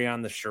carry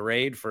on the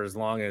charade for as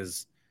long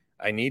as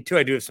I need to.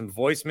 I do have some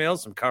voicemails,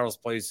 some Carl's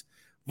Place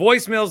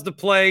voicemails to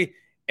play,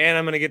 and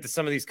I'm going to get to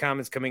some of these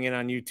comments coming in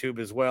on YouTube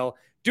as well.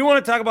 Do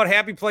want to talk about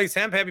Happy Place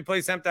Hemp,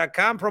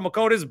 happyplacehemp.com. Promo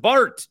code is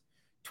BART.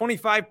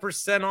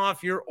 25%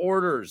 off your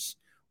orders.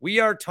 We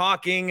are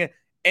talking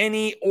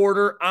any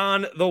order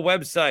on the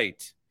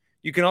website.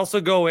 You can also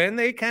go in.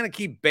 They kind of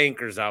keep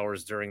bankers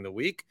hours during the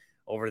week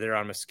over there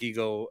on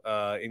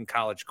Muskego in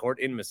College Court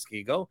in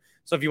Muskego.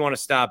 So if you want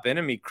to stop in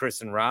and meet Chris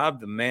and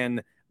Rob, the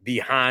men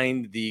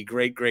behind the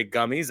Great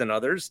Gummies and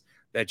others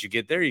that you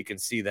get there, you can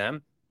see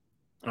them.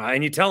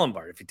 And you tell them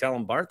Bart. If you tell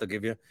them Bart, they'll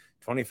give you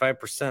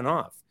 25%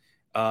 off.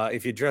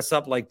 If you dress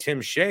up like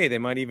Tim Shea, they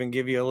might even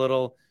give you a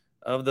little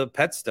of the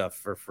pet stuff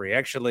for free.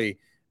 Actually,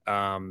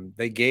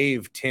 they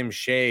gave Tim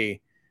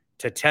Shea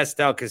to test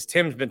out, because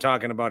Tim's been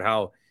talking about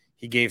how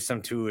he gave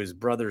some to his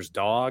brother's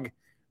dog.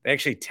 They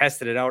actually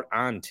tested it out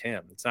on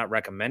Tim. It's not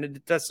recommended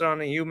to test it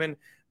on a human,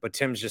 but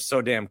Tim's just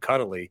so damn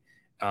cuddly.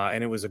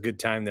 And it was a good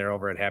time there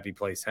over at Happy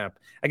Place Hemp.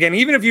 Again,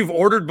 even if you've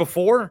ordered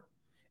before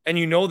and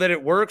you know that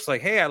it works,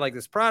 like, hey, I like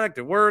this product,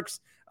 it works.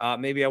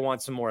 Maybe I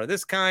want some more of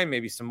this kind,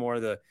 maybe some more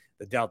of the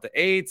Delta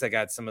 8s. I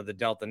got some of the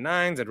Delta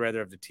 9s. I'd rather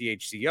have the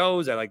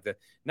THCOs. I like the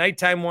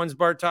nighttime ones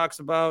Bart talks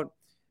about.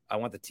 I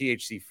want the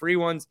THC-free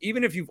ones.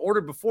 Even if you've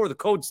ordered before, the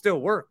code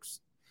still works.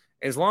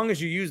 As long as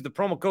you use the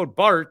promo code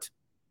BART,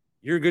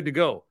 you're good to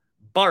go.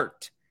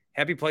 BART,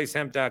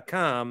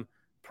 happyplacehemp.com.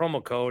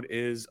 Promo code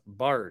is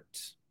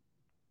BART.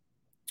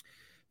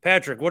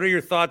 Patrick, what are your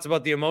thoughts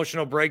about the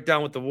emotional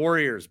breakdown with the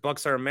Warriors?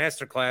 Bucks are a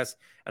masterclass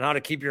on how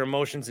to keep your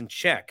emotions in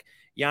check.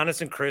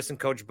 Giannis and Chris and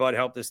Coach Bud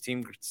help this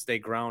team stay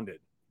grounded.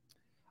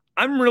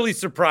 I'm really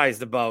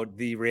surprised about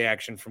the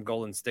reaction from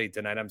Golden State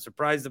tonight. I'm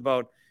surprised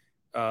about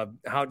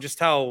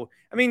how,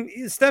 I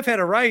mean, Steph had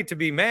a right to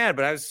be mad,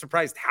 but I was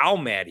surprised how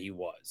mad he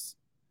was.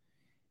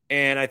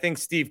 And I think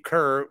Steve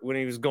Kerr, when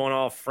he was going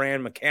all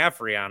Fran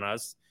McCaffrey on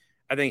us,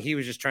 I think he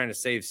was just trying to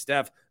save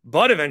Steph.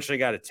 Bud eventually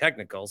got a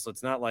technical, so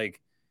it's not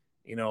like,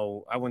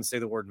 I wouldn't say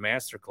the word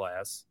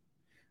masterclass.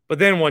 But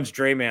then once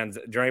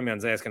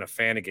Draymond's asking a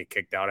fan to get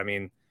kicked out, I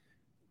mean,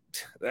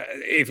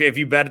 if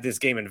you bet at this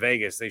game in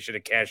Vegas, they should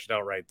have cashed it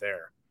out right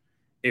there,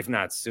 if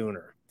not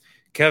sooner.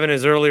 Kevin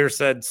has earlier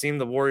said, seemed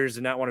the Warriors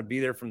did not want to be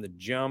there from the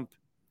jump.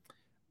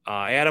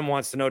 Adam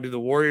wants to know, do the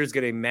Warriors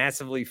get a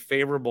massively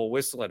favorable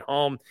whistle at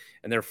home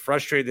and they're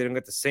frustrated they don't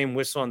get the same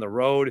whistle on the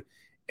road,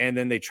 and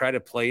then they try to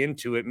play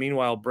into it?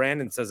 Meanwhile,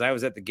 Brandon says, I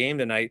was at the game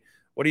tonight.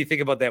 What do you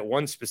think about that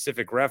one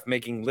specific ref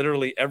making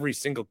literally every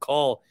single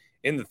call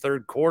in the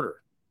third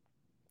quarter?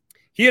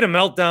 He had a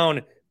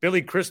meltdown,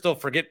 Billy Crystal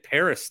forget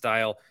Paris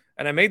style,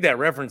 and I made that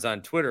reference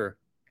on Twitter,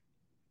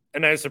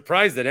 and I was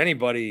surprised that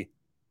anybody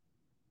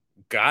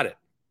got it.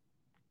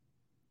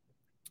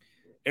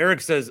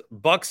 Eric says,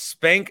 Bucks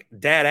spank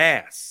dat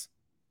ass.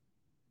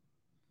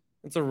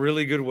 That's a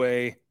really good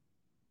way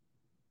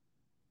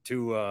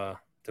to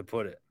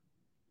put it.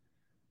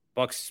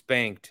 Bucks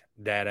spanked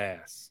dat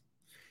ass.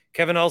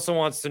 Kevin also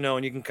wants to know,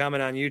 and you can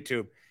comment on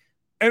YouTube.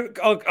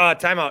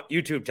 Timeout.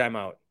 YouTube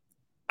timeout.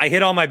 I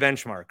hit all my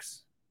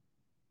benchmarks.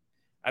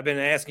 I've been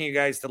asking you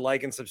guys to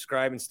like and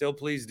subscribe, and still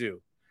please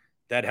do.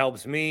 That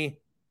helps me.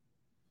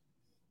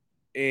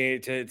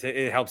 It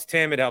helps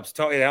Tim. It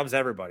helps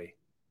everybody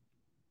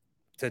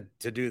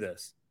to do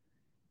this.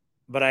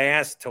 But I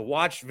asked to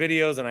watch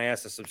videos and I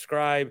asked to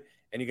subscribe,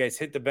 and you guys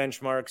hit the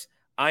benchmarks.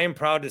 I am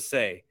proud to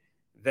say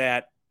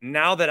that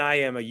now that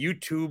I am a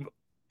YouTube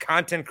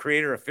content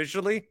creator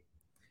officially,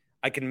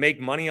 I can make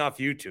money off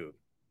YouTube.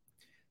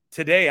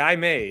 Today I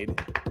made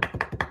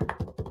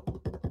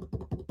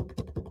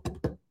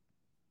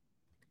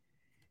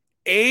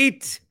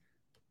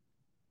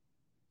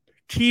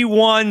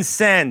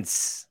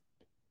 $0.81.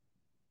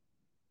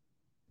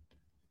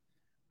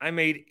 I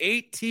made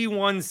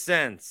 81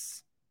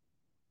 cents.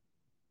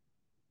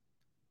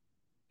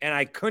 And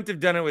I couldn't have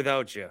done it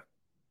without you.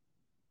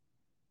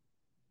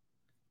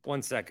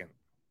 1 second.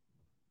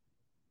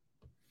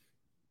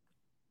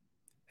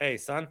 Hey,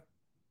 son.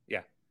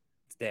 Yeah,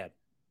 it's Dad.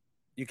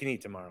 You can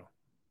eat tomorrow.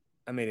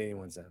 I made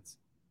 81 cents.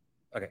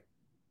 Okay.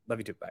 Love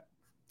you too. Bye.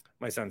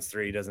 My son's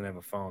 3. He doesn't have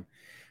a phone.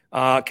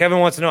 Kevin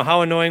wants to know,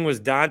 how annoying was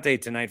Dante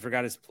tonight?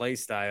 Forgot his play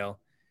style.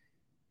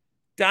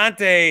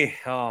 Dante,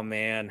 oh,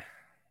 man.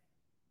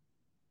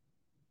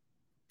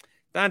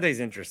 Dante's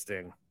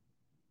interesting.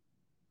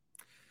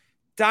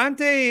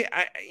 Dante,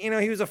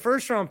 he was a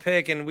first-round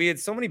pick, and we had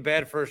so many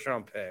bad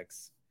first-round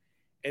picks.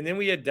 And then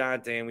we had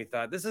Dante, and we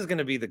thought, this is going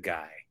to be the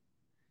guy.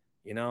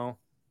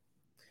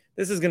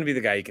 This is going to be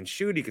the guy. He can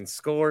shoot. He can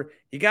score.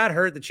 He got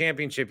hurt the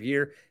championship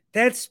year.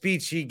 That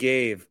speech he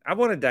gave, I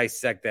want to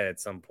dissect that at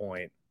some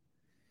point.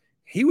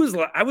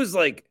 I was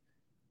like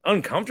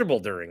uncomfortable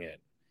during it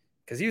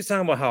because he was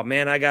talking about how,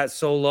 man, I got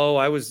so low.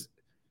 I was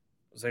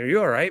like, are you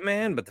all right,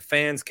 man? But the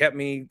fans kept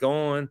me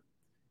going.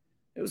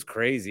 It was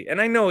crazy.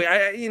 And I know,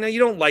 you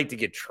don't like to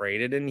get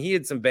traded. And he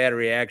had some bad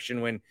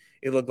reaction when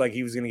it looked like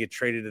he was going to get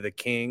traded to the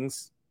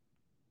Kings.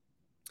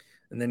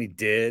 And then he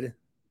did.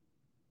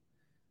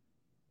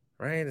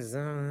 Right? I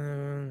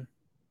don't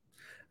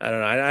know.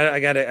 I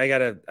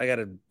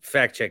gotta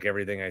fact check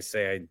everything I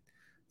say. I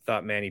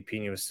thought Manny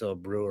Pena was still a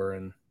Brewer,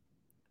 and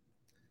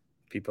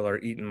people are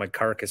eating my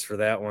carcass for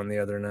that one the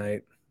other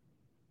night.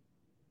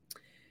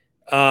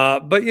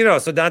 But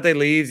so Dante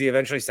leaves. He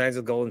eventually signs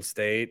with Golden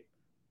State,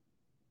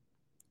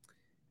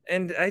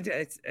 and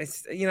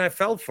I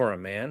felt for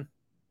him, man.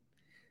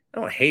 I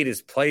don't hate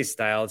his play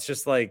style. It's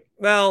just like,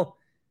 well,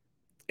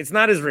 it's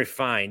not as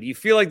refined. You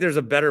feel like there's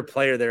a better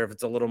player there if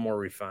it's a little more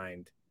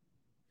refined.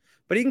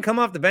 But he can come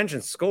off the bench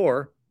and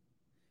score.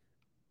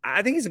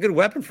 I think he's a good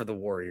weapon for the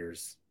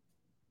Warriors.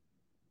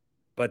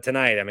 But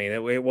tonight, I mean,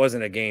 it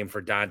wasn't a game for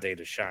Dante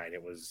to shine.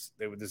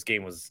 This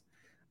game was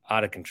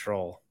out of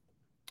control.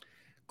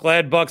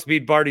 Glad Bucks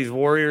beat Barty's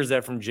Warriors.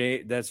 That's from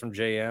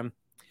JM.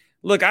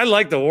 Look, I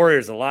like the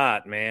Warriors a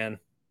lot, man.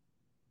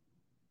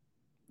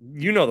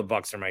 You know the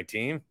Bucks are my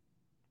team.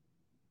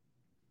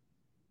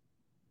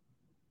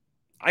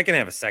 I can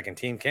have a second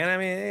team, can't I? I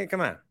mean, hey,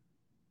 come on.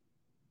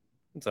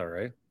 It's all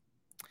right.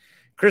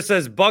 Chris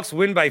says Bucks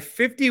win by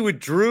 50 with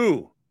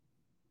Drew.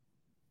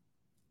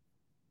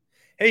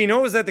 Hey, you know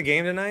who was at the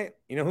game tonight?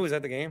 You know who was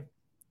at the game?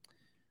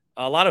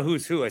 A lot of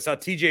who's who. I saw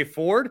TJ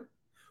Ford,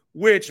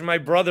 which my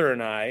brother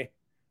and I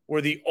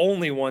were the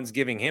only ones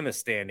giving him a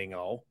standing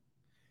O.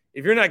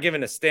 If you're not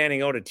giving a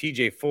standing O to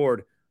TJ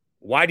Ford,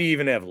 why do you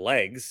even have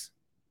legs?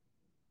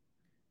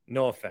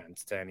 No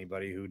offense to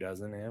anybody who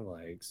doesn't have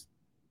legs.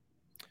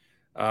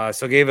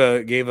 So gave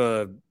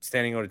a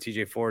standing O to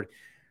TJ Ford.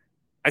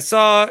 I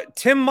saw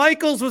Tim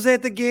Michaels was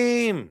at the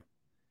game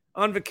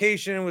on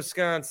vacation in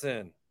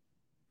Wisconsin.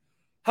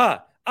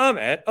 I'm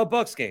at a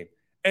Bucks game,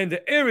 and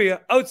the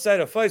area outside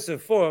of Fiserv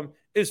Forum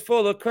is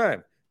full of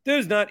crime.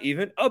 There's not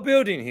even a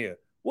building here.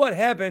 What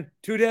happened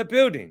to that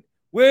building?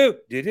 Where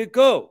did it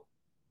go?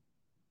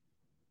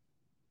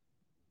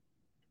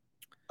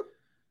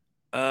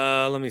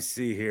 Let me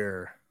see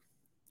here.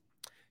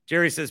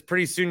 Jerry says,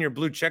 pretty soon your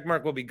blue check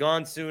mark will be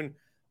gone soon.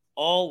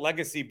 All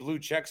legacy blue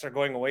checks are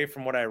going away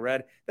from what I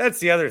read. That's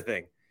the other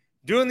thing.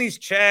 Doing these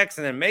checks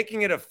and then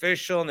making it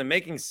official and then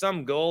making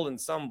some gold and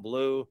some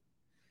blue.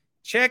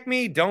 Check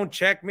me, don't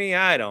check me,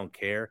 I don't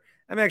care.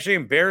 I'm actually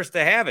embarrassed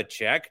to have a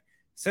check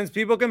since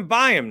people can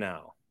buy them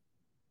now.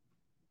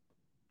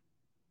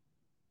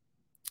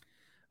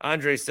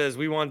 Andre says,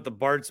 we want the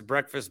Bart's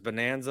breakfast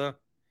bonanza.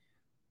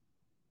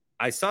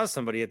 I saw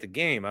somebody at the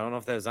game. I don't know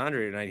if that was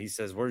Andre tonight. He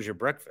says, where's your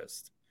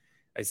breakfast?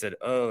 I said,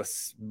 oh,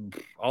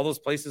 all those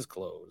places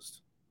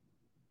closed.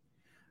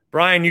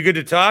 Brian, you good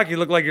to talk? You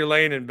look like you're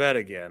laying in bed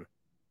again.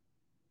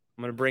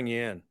 I'm going to bring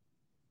you in.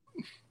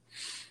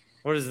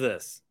 What is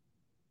this?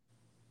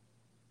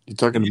 You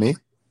talking to me?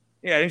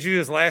 Yeah, didn't you do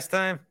this last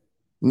time?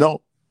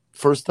 No,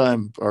 first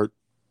time, Art.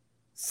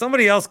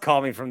 Somebody else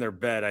called me from their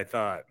bed, I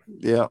thought.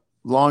 Yeah,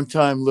 long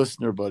time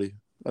listener, buddy.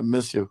 I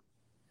miss you.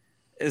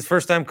 Is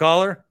first time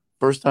caller?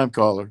 First time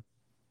caller.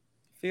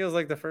 Feels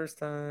like the first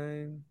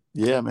time.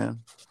 Yeah,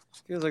 man.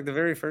 Feels like the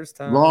very first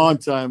time. Long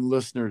time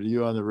listener to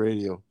you on the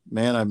radio.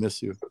 Man, I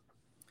miss you.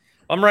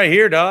 I'm right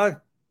here,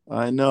 dog.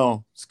 I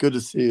know. It's good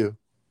to see you.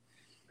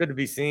 Good to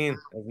be seen,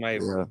 as my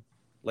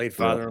late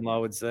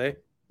father-in-law would say.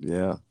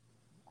 Yeah.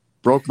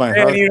 Broke my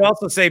heart. And you'd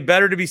also say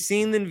better to be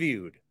seen than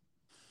viewed.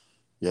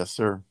 Yes,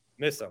 sir.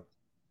 Miss him.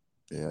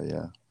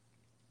 Yeah.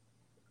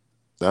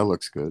 That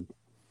looks good.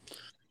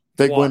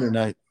 Big winner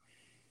night.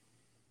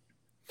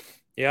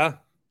 Yeah?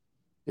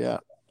 Yeah.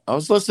 I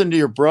was listening to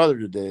your brother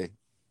today.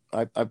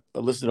 I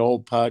listened to an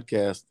old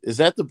podcast. Is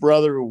that the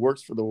brother who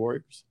works for the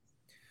Warriors?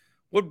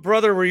 What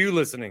brother were you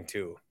listening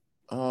to?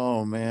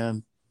 Oh,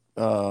 man.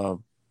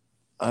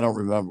 I don't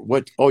remember.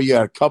 What? Oh, you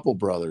got a couple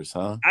brothers,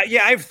 huh? I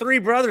have three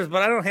brothers,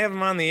 but I don't have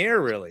them on the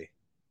air, really.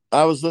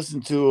 I was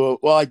listening to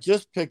I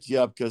just picked you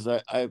up because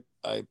I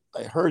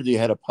heard you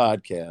had a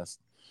podcast.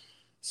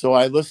 So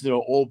I listened to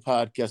an old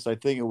podcast. I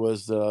think it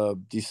was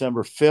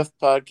December 5th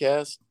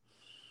podcast.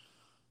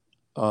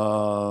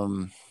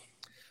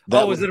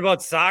 Was it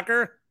about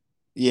soccer?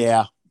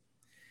 Yeah.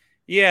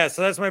 Yeah,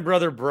 so that's my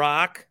brother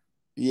Brock.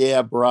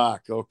 Yeah,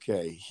 Brock.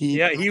 Okay.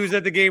 He was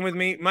at the game with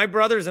me. My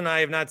brothers and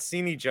I have not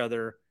seen each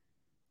other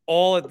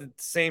all at the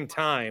same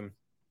time.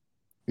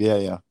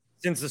 Yeah.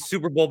 Since the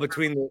Super Bowl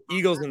between the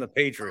Eagles and the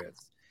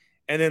Patriots.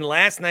 And then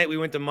last night we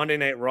went to Monday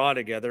Night Raw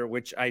together,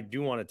 which I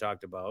do want to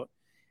talk about.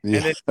 Yeah.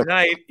 And then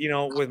tonight,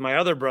 with my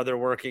other brother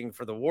working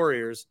for the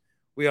Warriors,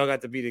 we all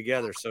got to be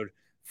together. So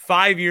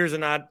 5 years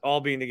of not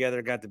all being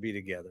together, got to be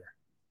together.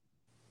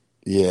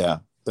 Yeah,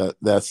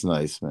 that's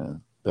nice,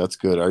 man. That's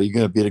good. Are you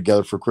going to be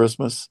together for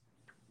Christmas?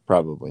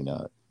 Probably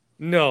not.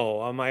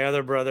 No, my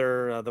other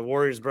brother, the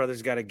Warriors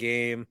brothers, got a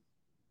game.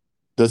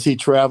 Does he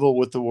travel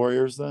with the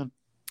Warriors then?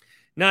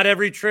 Not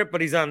every trip,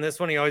 but he's on this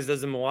one. He always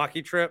does the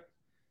Milwaukee trip.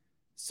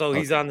 So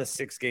he's on the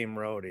 6-game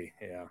roadie.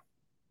 Yeah.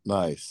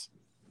 Nice.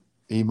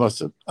 He must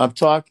have. I'm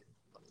talking.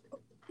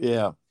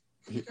 Yeah.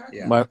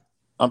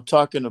 I'm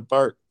talking to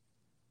Bart.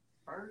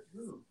 Bart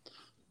who?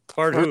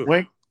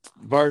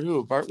 Bart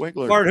who? Bart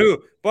Winkler. Bart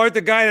who? Bart,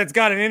 the guy that's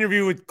got an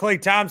interview with Klay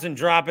Thompson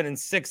dropping in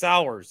 6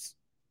 hours.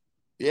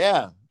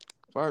 Yeah.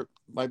 Bart,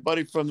 my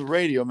buddy from the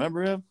radio.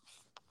 Remember him?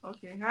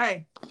 Okay.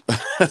 Hi.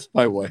 That's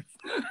my wife.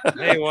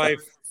 Hey,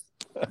 wife.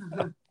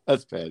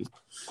 That's Patty.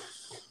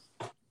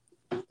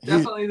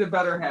 Definitely the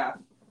better half.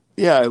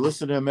 Yeah, I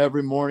listen to him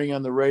every morning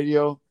on the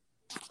radio.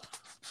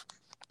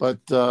 But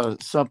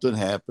something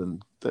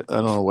happened. I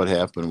don't know what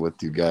happened with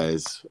you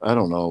guys. I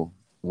don't know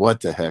what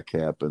the heck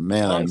happened.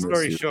 Man, long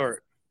story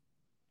short.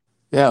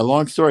 Yeah,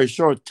 long story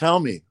short. Tell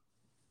me.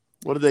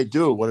 What did they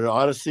do? What did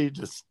Odyssey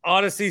just...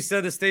 Odyssey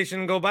said the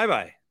station go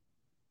bye-bye.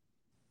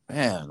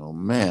 Man, oh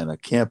man, I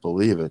can't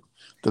believe it.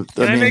 Can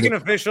I make an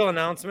official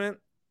announcement?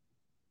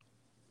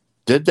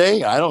 Did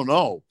they? I don't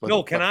know.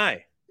 But, can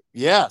I?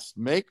 Yes,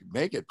 make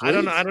it,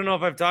 please. I don't know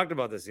if I've talked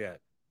about this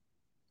yet.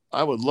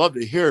 I would love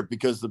to hear it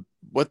because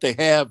what they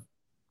have,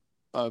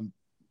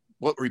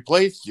 what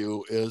replaced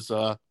you is,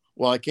 well,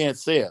 I can't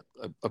say it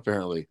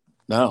apparently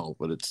now,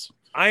 but it's.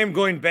 I am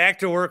going back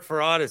to work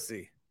for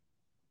Odyssey.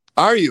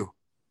 Are you?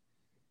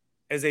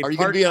 As a Are you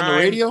going to be on the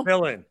radio?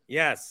 Fill-in.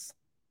 Yes.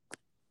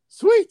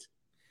 Sweet.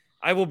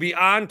 I will be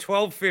on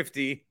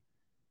 1250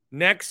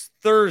 next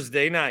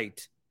Thursday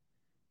night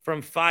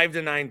from 5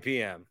 to 9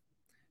 p.m.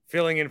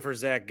 filling in for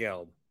Zach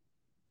Gelb.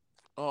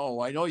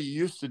 Oh, I know you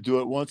used to do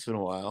it once in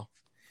a while.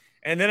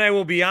 And then I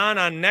will be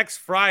on next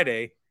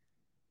Friday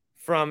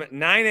from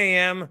 9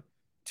 a.m.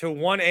 to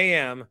 1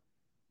 a.m.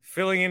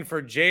 filling in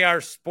for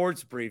JR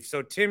Sports Brief.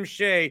 So, Tim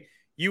Shea,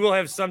 you will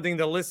have something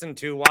to listen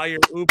to while you're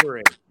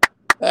Ubering.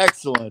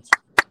 Excellent.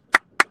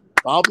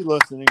 I'll be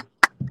listening.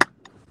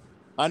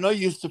 I know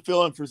you used to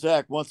fill in for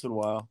Zach once in a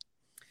while.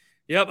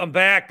 Yep, I'm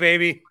back,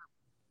 baby.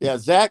 Yeah,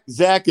 Zach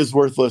is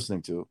worth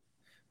listening to.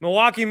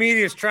 Milwaukee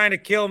media is trying to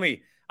kill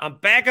me. I'm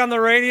back on the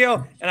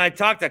radio, and I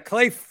talked to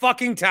Klay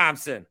fucking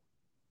Thompson.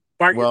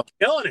 Bart, you're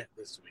killing it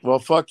this week. Well,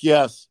 fuck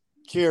yes.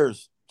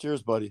 Cheers.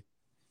 Cheers, buddy.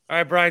 All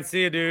right, Brian.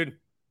 See you, dude.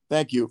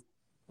 Thank you.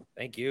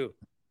 Thank you.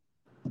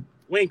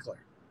 Winkler.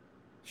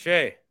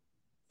 Shay.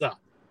 What's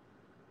up?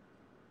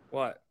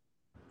 What?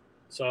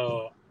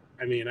 So,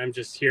 I mean, I'm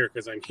just here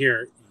because I'm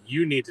here.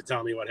 You need to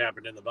tell me what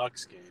happened in the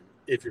Bucks game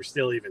if you're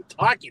still even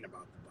talking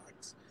about the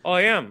Bucks. Oh,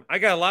 I am. I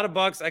got a lot of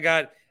Bucks. I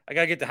got to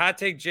get the hot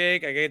take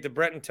Jake. I got to get the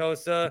Brett and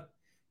Tosa.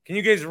 Can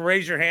you guys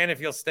raise your hand if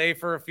you'll stay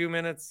for a few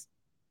minutes?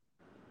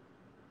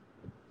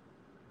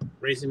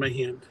 Raising my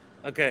hand.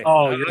 Okay.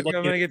 Oh, I'm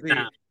going to get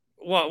the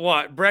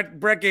what?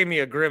 Brett gave me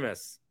a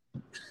grimace.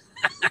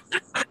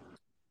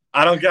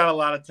 I don't got a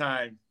lot of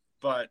time,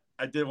 but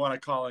I did want to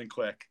call in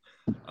quick.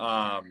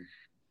 I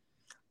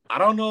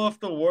don't know if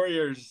the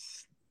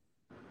Warriors,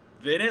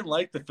 they didn't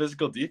like the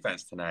physical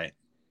defense tonight.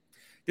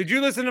 Did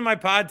you listen to my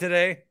pod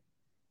today?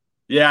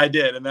 Yeah, I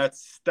did, and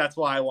that's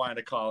why I wanted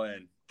to call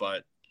in.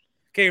 But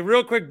okay,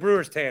 real quick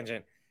Brewers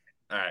tangent.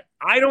 All right.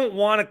 I don't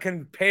want to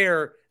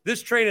compare.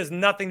 This trade has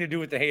nothing to do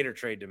with the Hader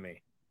trade to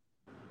me.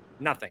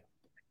 Nothing.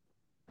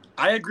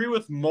 I agree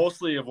with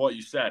mostly of what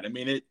you said. I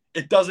mean,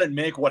 it doesn't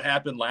make what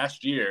happened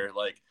last year.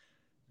 Like,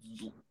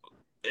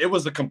 it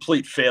was a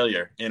complete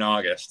failure in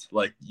August.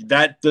 Like,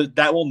 that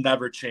will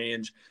never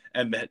change.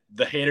 And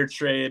the Hader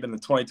trade and the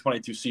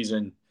 2022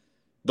 season,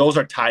 those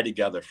are tied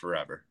together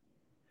forever.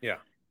 Yeah.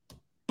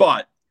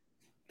 But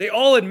they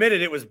all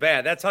admitted it was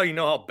bad. That's how you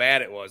know how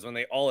bad it was, when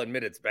they all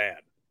admit it's bad.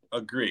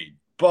 Agreed.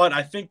 But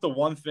I think the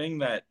one thing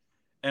that,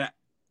 and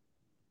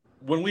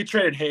when we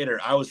traded Hader,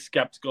 I was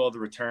skeptical of the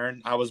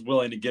return. I was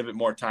willing to give it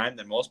more time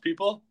than most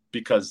people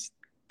because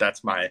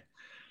that's my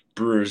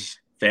Brewers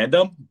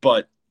fandom.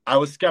 But I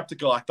was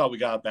skeptical. I thought we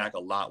got it back a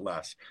lot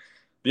less.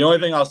 The only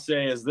thing I'll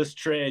say is this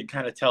trade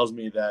kind of tells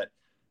me that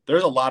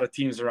there's a lot of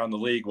teams around the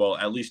league, well,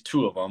 at least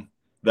two of them,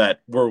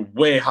 that were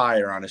way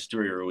higher on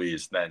Asturias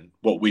Ruiz than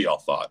what we all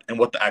thought and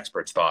what the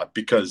experts thought.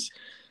 Because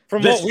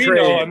from what we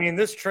know, I mean,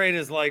 this trade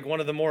is like one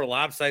of the more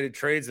lopsided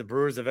trades the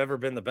Brewers have ever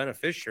been the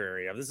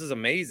beneficiary of. This is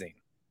amazing.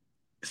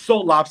 So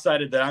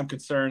lopsided that I'm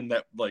concerned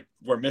that like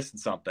we're missing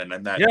something,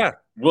 and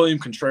that William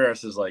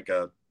Contreras is like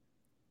a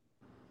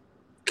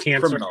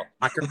cancer criminal.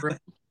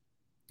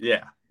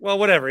 Yeah. Well,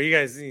 whatever. You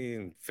guys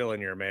can fill in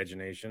your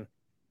imagination.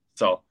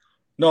 So,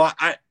 no,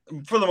 I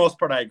for the most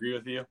part I agree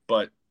with you,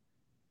 but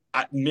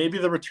maybe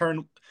the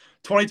return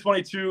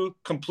 2022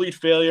 complete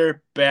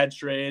failure, bad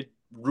trade,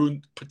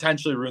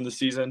 potentially ruined the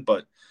season,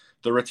 but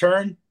the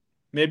return,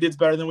 maybe it's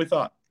better than we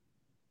thought.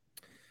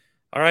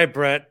 All right,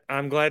 Brett,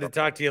 I'm glad to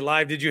talk to you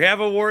live. Did you have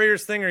a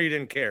Warriors thing or you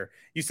didn't care?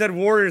 You said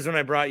Warriors when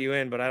I brought you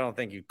in, but I don't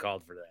think you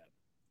called for that.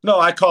 No,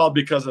 I called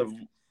because of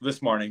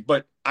this morning,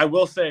 but I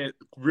will say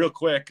real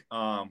quick,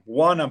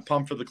 one, I'm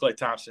pumped for the Klay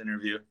Thompson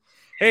interview.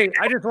 Hey,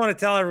 I just want to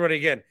tell everybody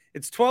again,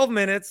 it's 12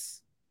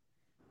 minutes.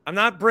 I'm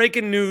not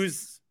breaking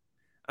news.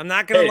 I'm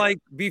not going to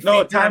be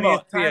time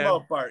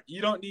out, Bart.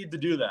 You don't need to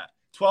do that.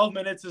 12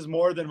 minutes is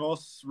more than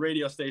most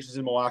radio stations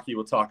in Milwaukee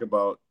will talk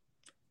about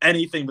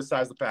anything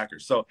besides the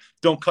Packers. So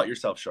don't cut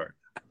yourself short.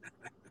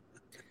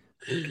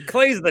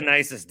 Clay's the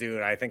nicest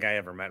dude I think I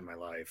ever met in my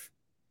life.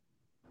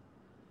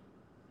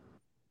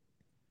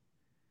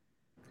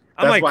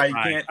 I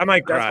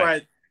might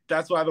cry.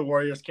 That's why the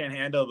Warriors can't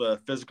handle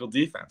the physical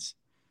defense.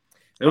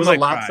 It was a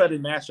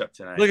lopsided matchup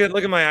tonight.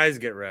 Look at my eyes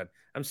get red.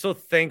 I'm so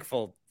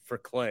thankful for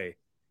Klay.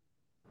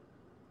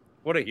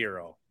 What a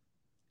hero.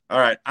 All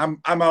right,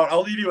 I'm out.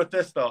 I'll leave you with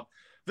this though.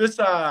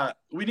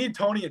 We need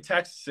Tony and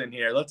Texas in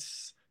here.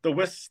 The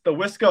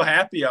Wisco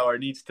happy hour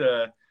needs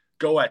to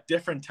go at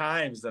different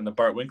times than the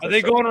Bart Winkler. Are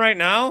they going right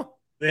now?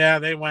 Yeah,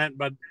 they went,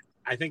 but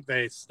I think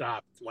they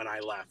stopped when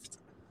I left.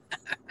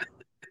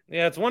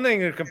 Yeah, it's one thing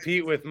to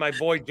compete with my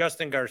boy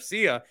Justin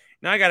Garcia.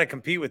 Now I got to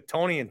compete with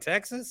Tony in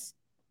Texas.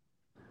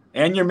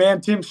 And your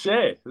man Tim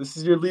Shea. This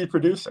is your lead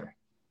producer.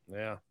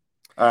 Yeah.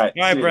 All right.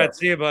 All right, Brett.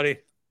 See you, buddy.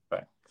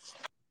 Bye.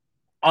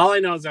 All I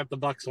know is that the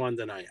Bucks won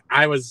tonight.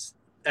 I was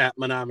at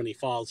Menominee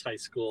Falls High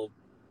School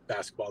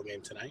basketball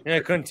game tonight. Yeah, I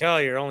couldn't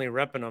tell. You're only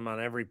repping them on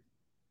every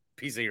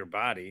piece of your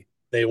body.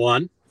 They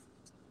won.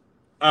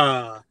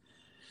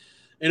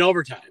 In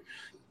overtime,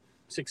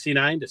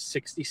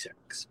 69-66.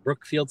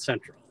 Brookfield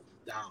Central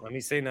down. Let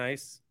me say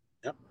nice.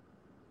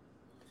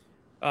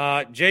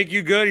 Yep. Jake,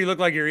 you good? You look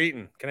like you're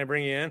eating. Can I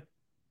bring you in?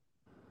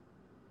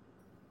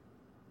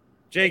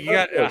 Jake, you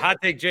got a hot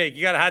take. Jake,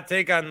 you got a hot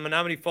take on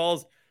Menominee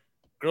Falls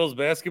girls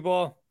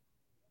basketball?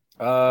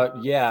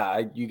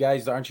 Yeah. You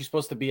guys, aren't you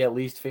supposed to be at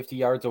least 50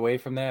 yards away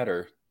from that,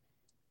 or?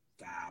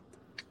 Stop.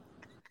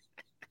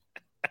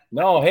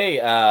 No, hey,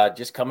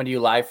 just coming to you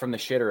live from the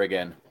shitter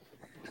again.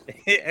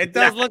 It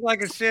does look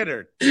like a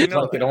shitter. It's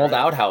like an old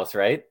outhouse,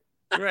 right?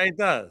 Right, it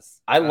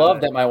does. I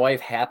love that my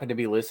wife happened to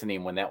be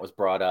listening when that was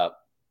brought up.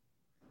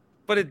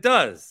 But it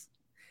does.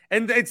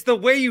 And it's the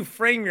way you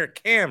frame your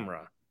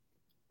camera.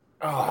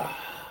 Oh,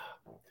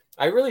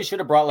 I really should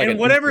have brought like. And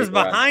whatever's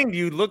behind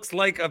you looks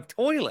like a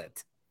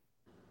toilet.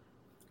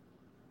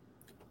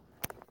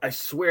 I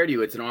swear to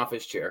you, it's an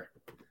office chair.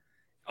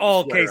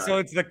 Oh, okay, so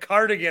it's the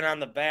cardigan on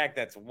the back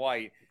that's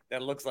white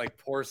that looks like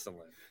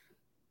porcelain.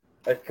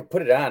 I could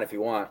put it on if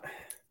you want.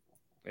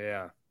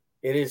 Yeah.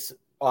 It is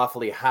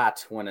awfully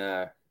hot when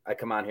I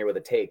come on here with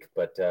a take,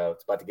 but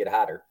it's about to get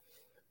hotter.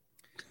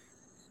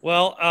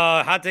 Well,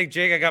 hot take,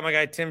 Jake. I got my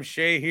guy Tim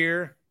Shea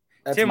here.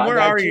 That's Tim, where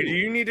are you? too. Do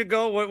you need to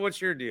go?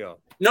 What's your deal?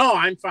 No,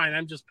 I'm fine.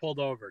 I'm just pulled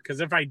over because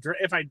if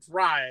I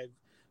drive,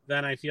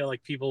 then I feel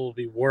like people will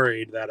be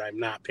worried that I'm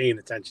not paying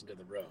attention to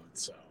the road.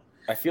 So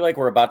I feel like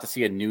we're about to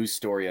see a news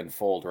story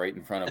unfold right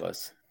in front of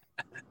us.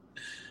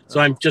 So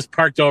I'm just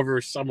parked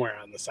over somewhere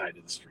on the side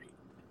of the street.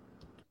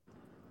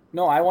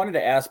 No, I wanted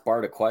to ask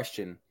Bart a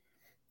question.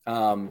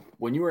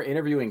 When you were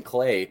interviewing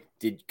Klay,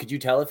 could you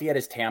tell if he had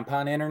his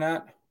tampon in or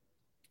not?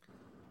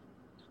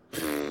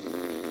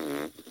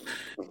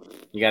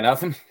 You got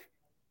nothing?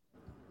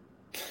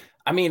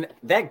 I mean,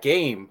 that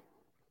game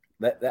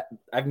that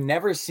I've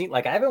never seen,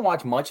 like I haven't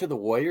watched much of the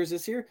Warriors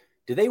this year.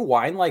 Do they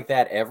whine like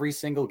that every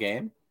single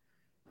game?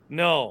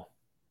 No.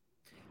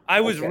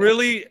 I was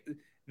really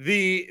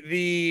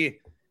the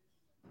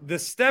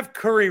Steph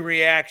Curry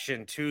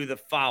reaction to the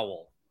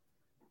foul.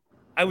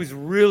 I was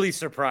really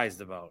surprised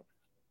about.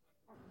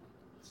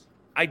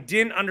 I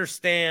didn't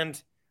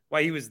understand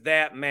why he was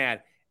that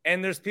mad.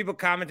 And there's people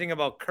commenting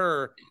about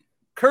Kerr.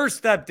 Kerr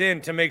stepped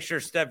in to make sure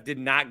Steph did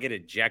not get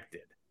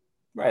ejected.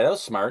 Right, that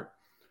was smart.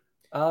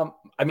 But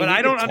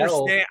I don't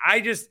understand. I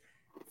just,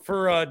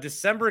 for a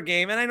December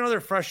game, and I know they're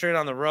frustrated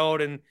on the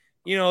road and,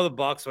 the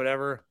Bucks,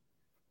 whatever.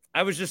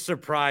 I was just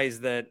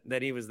surprised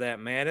that he was that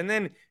mad. And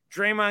then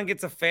Draymond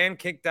gets a fan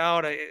kicked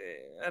out. I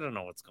don't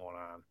know what's going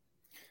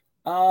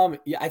on.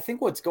 Yeah, I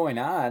think what's going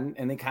on,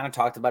 and they kind of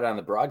talked about it on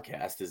the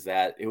broadcast, is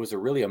that it was a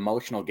really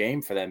emotional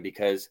game for them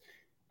because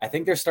I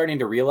think they're starting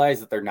to realize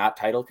that they're not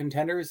title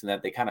contenders and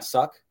that they kind of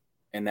suck.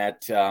 And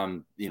that,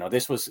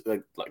 this was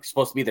like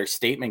supposed to be their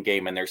statement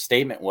game. And their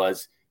statement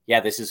was,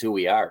 yeah, this is who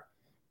we are.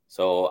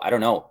 So I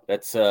don't know.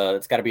 That's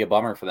got to be a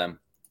bummer for them.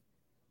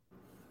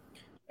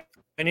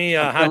 Any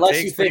hot unless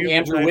takes you think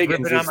Andrew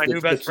Wiggins on is my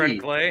new best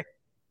friend Klay?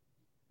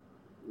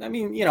 I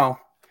mean,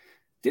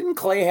 didn't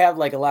Klay have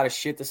like a lot of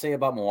shit to say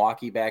about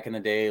Milwaukee back in the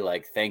day?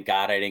 Like, thank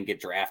God I didn't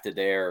get drafted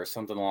there or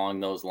something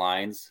along those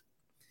lines.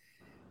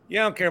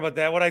 Yeah, I don't care about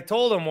that. What I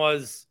told him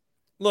was,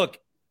 look,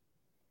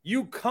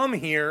 you come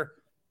here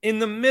in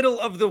the middle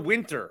of the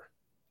winter.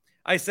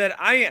 I said,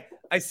 I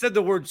said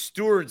the word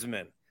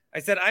stewardsman. I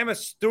said, I'm a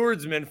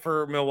stewardsman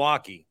for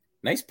Milwaukee.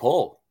 Nice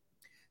pull.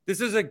 This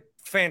is a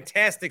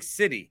fantastic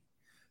city.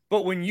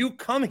 But when you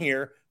come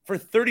here for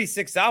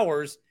 36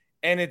 hours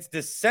and it's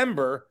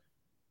December,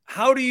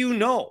 how do you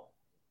know?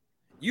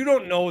 You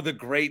don't know the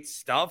great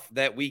stuff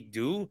that we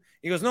do.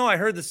 He goes, no, I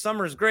heard the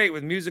summer's great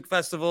with music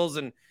festivals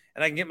and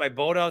I can get my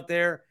boat out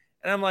there.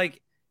 And I'm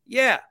like,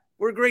 yeah,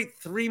 we're great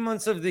 3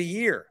 months of the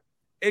year.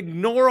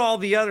 Ignore all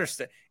the other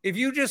stuff. If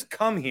you just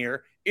come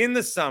here in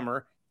the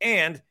summer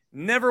and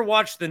never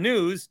watch the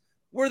news,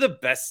 we're the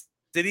best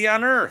city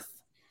on earth.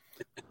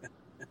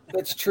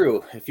 That's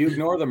true. If you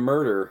ignore the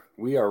murder,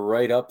 we are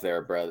right up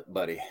there,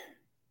 buddy.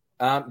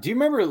 Do you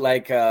remember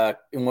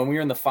when we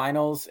were in the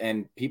finals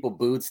and people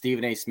booed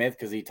Stephen A. Smith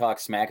because he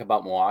talked smack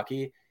about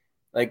Milwaukee?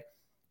 Like,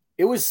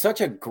 it was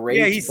such a great.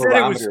 Yeah, he said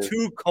it was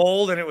too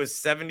cold and it was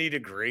 70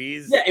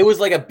 degrees. Yeah, it was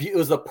it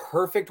was the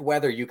perfect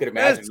weather you could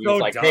imagine. That's He was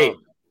so like, dumb. hey,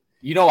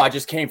 I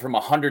just came from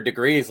 100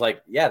 degrees.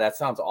 Like, yeah, that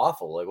sounds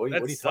awful. Like, what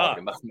are you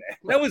talking about, man?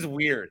 That was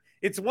weird.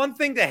 It's one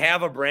thing to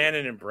have a brand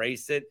and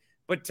embrace it,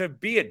 but to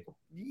be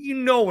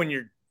when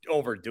you're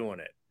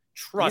overdoing it.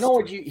 Trust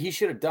what me. he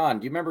should have done?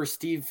 Do you remember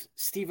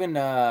Stephen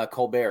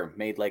Colbert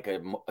made like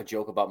a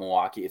joke about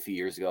Milwaukee a few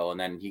years ago, and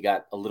then he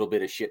got a little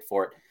bit of shit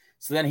for it.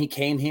 So then he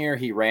came here,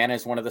 he ran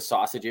as one of the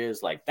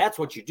sausages. Like, that's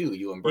what you do.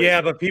 You embrace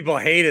it. But people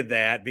hated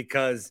that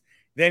because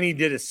then he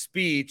did a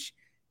speech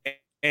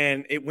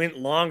and it went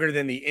longer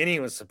than the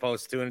inning was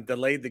supposed to, and it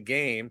delayed the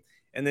game.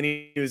 And then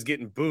he was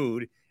getting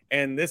booed.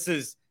 And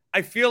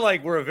I feel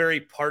like we're a very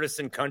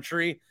partisan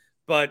country,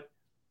 but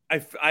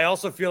I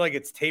also feel like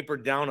it's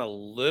tapered down a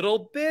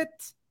little bit.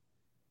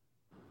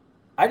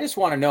 I just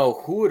want to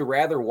know who would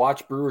rather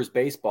watch Brewers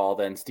baseball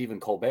than Stephen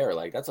Colbert.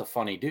 Like, that's a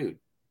funny dude.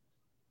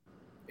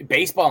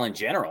 Baseball in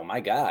general, my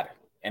God.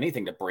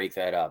 Anything to break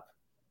that up.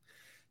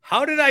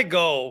 How did I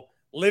go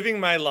living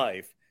my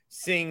life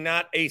seeing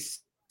not a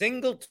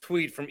single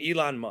tweet from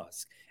Elon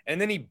Musk, and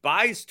then he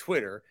buys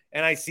Twitter,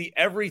 and I see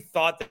every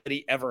thought that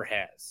he ever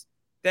has?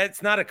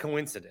 That's not a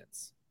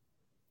coincidence.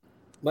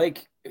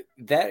 Like,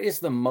 that is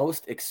the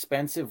most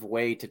expensive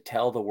way to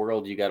tell the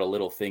world you got a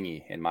little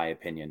thingy, in my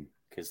opinion,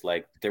 because,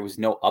 like, there was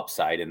no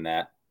upside in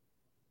that.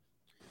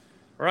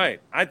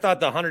 Right. I thought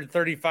the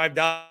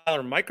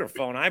 $135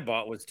 microphone I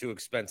bought was too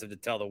expensive to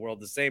tell the world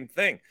the same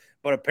thing.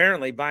 But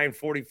apparently buying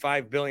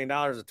 $45 billion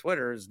of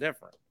Twitter is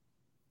different.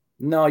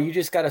 No, you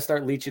just got to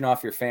start leeching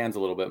off your fans a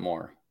little bit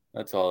more.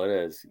 That's all it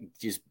is.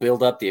 Just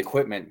build up the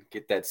equipment,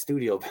 get that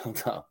studio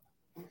built up.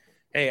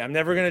 Hey, I'm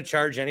never going to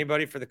charge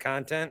anybody for the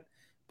content.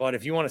 But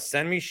if you want to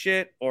send me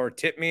shit or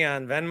tip me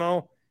on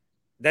Venmo,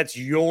 that's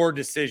your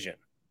decision.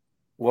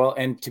 Well,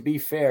 and to be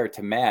fair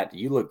to Matt,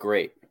 you look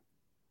great.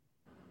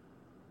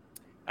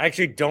 I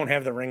actually don't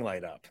have the ring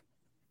light up.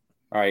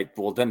 All right.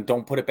 Well, then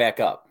don't put it back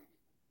up.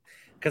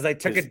 Because I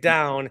took it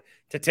down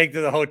to take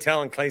to the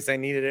hotel in case I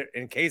needed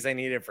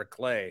it for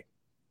Klay.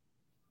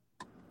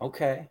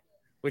 Okay.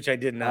 Which I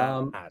did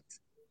not.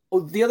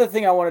 Well, the other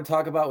thing I want to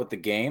talk about with the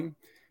game,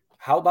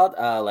 how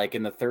about like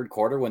in the third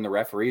quarter when the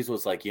referees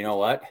was like, you know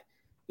what?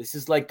 This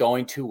is like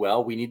going too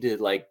well. We need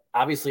to like,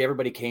 obviously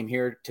everybody came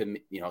here to,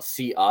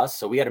 see us.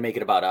 So we got to make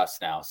it about us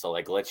now. So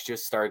like, let's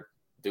just start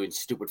doing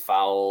stupid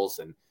fouls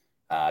and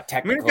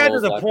technicals. It got to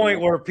the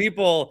point where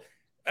people,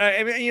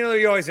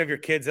 you always have your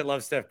kids that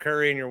love Steph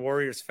Curry and your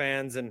Warriors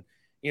fans. And,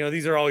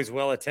 these are always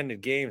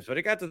well-attended games. But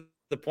it got to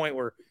the point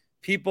where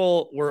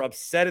people were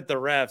upset at the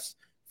refs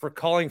for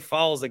calling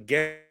fouls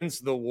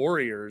against the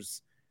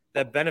Warriors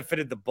that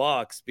benefited the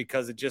Bucks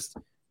because it just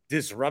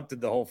disrupted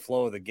the whole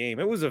flow of the game.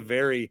 It was a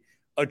very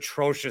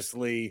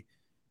atrociously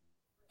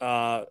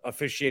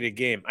officiated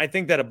game. I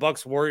think that a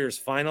Bucks Warriors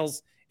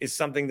finals is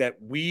something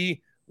that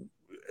we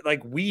as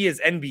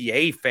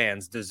NBA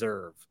fans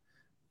deserve,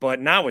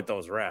 but not with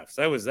those refs.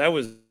 That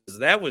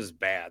was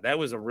bad. That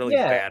was a really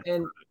bad.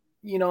 And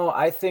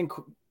I think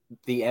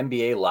the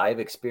NBA live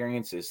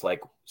experience is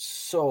like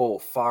so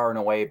far and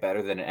away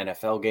better than an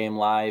NFL game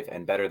live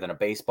and better than a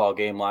baseball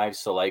game live.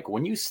 So like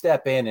when you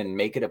step in and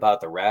make it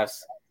about the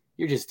refs,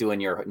 you're just doing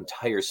your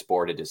entire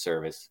sport a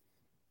disservice.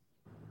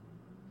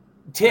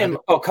 Tim,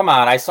 oh come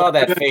on! I saw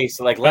that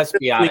face. Like, let's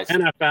be honest.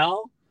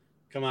 NFL,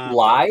 come on,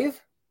 live.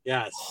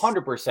 Yes,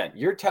 100%.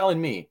 You're telling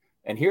me,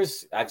 and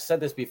I've said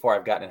this before.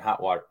 I've gotten in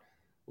hot water.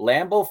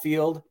 Lambeau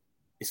Field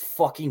is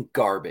fucking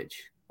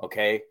garbage.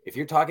 Okay, if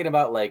you're talking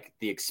about like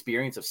the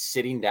experience of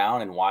sitting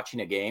down and watching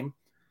a game,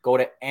 go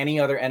to any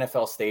other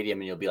NFL stadium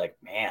and you'll be like,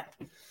 man,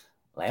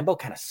 Lambeau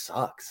kind of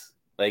sucks.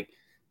 Like,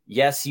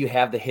 yes, you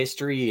have the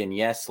history, and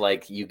yes,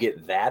 like you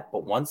get that,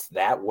 but once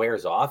that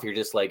wears off, you're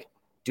just like,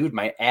 dude,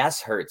 my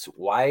ass hurts.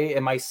 Why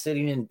am I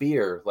sitting in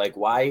beer? Like,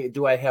 why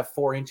do I have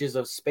 4 inches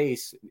of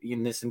space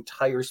in this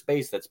entire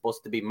space that's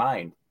supposed to be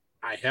mine?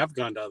 I have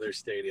gone to other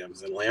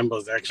stadiums, and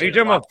Lambeau's actually. Are you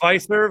talking about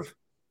Fiserv?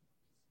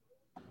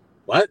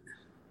 What?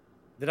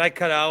 Did I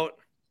cut out?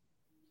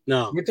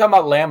 No. You're talking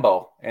about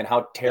Lambeau and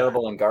how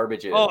terrible and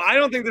garbage it is. Oh, I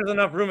don't think there's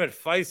enough room at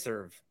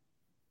Fiserv.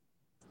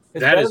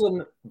 It's better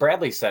than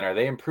Bradley Center.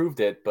 They improved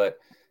it, but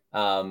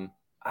I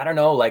don't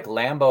know. Like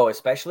Lambeau,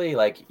 especially,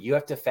 like you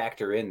have to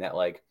factor in that,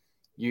 like,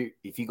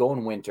 if you go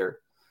in winter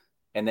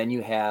and then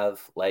you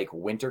have like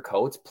winter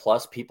coats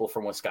plus people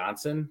from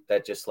Wisconsin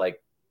that just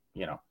like,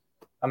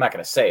 I'm not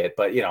going to say it,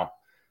 but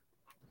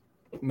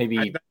maybe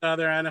I've been to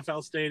other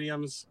NFL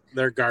stadiums.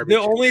 They're garbage.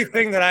 The only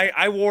thing that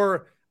I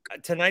wore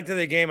tonight to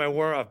the game, I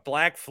wore a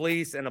black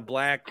fleece and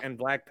black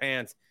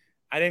pants.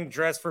 I didn't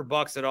dress for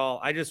Bucks at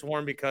all. I just wore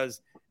them because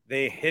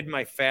they hid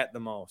my fat the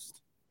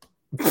most.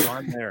 So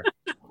I'm there.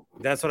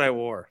 That's what I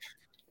wore.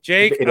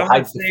 Jake, I'm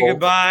going to say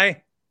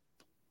goodbye.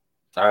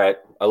 All right.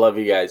 I love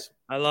you guys.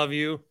 I love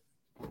you.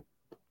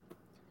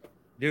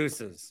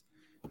 Deuces.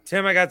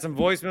 Tim, I got some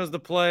voicemails to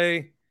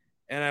play,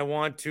 and I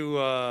want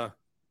to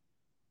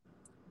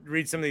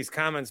read some of these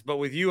comments. But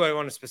with you, I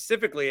want to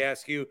specifically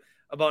ask you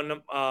about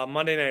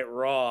Monday Night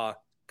Raw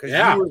because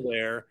you were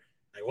there.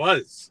 I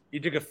was.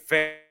 You took a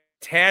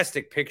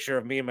fantastic picture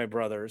of me and my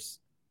brothers.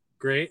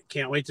 Great.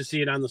 Can't wait to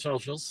see it on the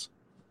socials.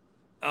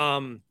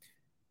 I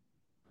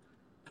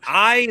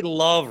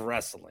love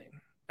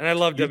wrestling, and I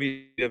love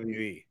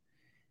WWE.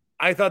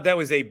 I thought that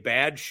was a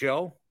bad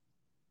show.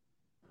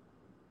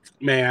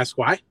 May I ask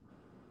why?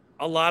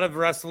 A lot of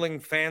wrestling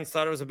fans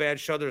thought it was a bad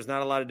show. There's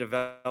not a lot of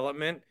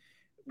development.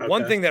 Okay.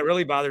 One thing that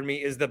really bothered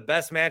me is the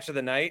best match of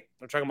the night.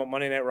 I'm talking about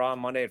Monday Night Raw on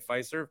Monday at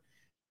Fiserv.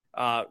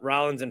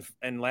 Rollins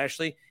and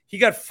Lashley. He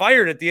got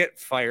fired at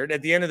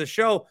the end of the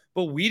show,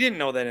 but we didn't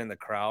know that in the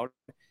crowd.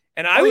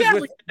 And I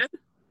was with.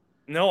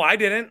 No, I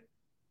didn't.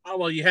 Oh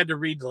well, you had to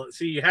read.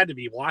 See, you had to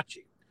be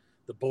watching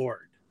the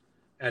board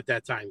at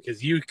that time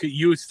because you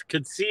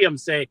could see him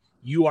say,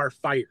 "You are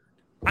fired."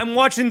 I'm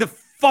watching the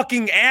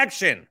fucking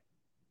action.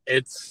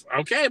 It's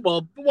okay.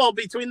 Well,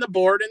 between the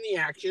board and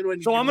the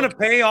action. So I'm going to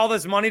pay all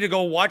this money to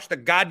go watch the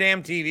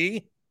goddamn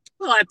TV?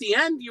 Well, at the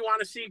end, you want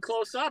to see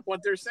close up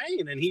what they're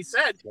saying. And he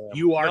said,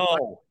 you are.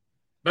 No.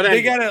 But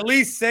they got to at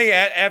least say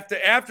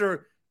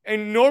after.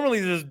 And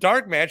normally there's a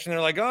dark match, and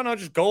they're like, oh, no,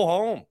 just go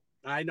home.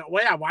 I know.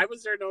 Well, yeah, why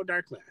was there no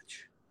dark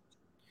match?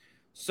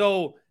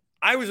 So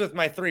I was with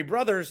my three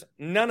brothers.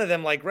 None of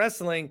them like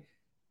wrestling.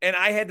 And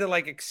I had to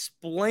like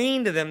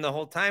explain to them the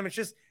whole time. It's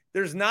just,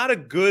 there's not a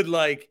good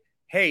like,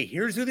 hey,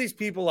 here's who these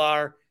people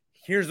are.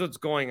 Here's what's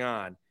going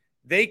on.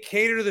 They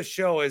cater to the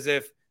show as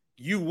if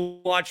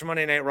you watch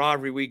Monday Night Raw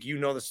every week. You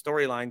know the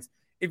storylines.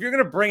 If you're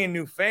going to bring in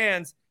new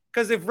fans,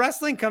 because if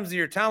wrestling comes to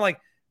your town,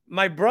 like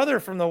my brother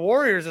from the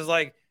Warriors is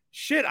like,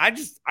 shit,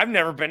 I've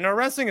never been to a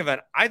wrestling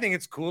event. I think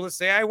it's cool to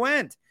say I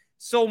went.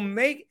 So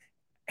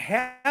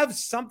have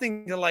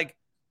something to like,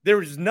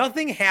 there's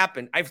nothing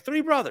happened. I have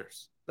three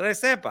brothers that I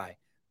sat by.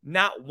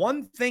 Not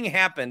one thing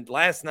happened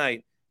last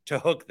night to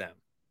hook them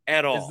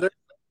at all.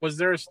 Was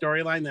there a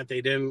storyline that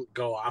they didn't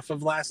go off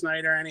of last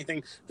night or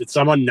anything? Did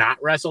someone not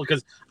wrestle?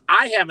 Because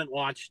I haven't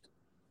watched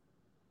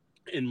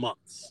in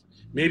months,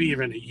 maybe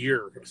even a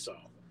year or so.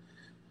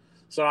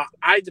 So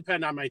I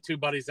depend on my two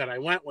buddies that I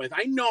went with.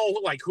 I know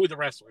like who the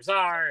wrestlers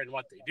are and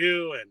what they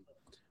do,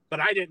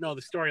 but I didn't know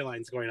the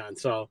storylines going on.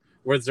 So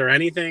was there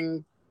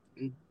anyone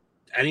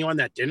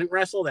that didn't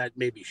wrestle that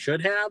maybe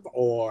should have,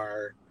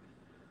 or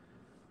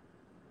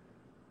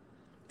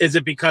is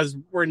it because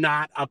we're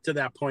not up to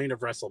that point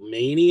of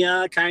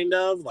WrestleMania kind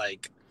of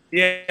like?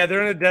 Yeah,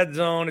 they're in a dead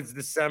zone. It's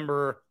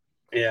December.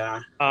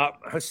 Yeah.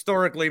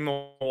 Historically,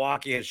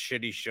 Milwaukee has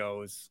shitty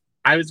shows.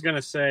 I was going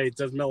to say,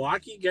 does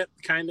Milwaukee get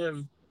kind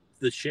of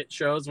the shit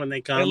shows when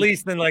they come? At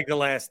least in like the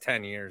last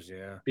 10 years,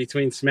 yeah.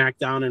 Between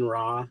SmackDown and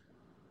Raw.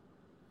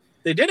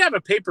 They did have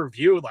a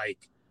pay-per-view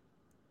like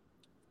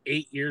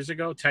 10 years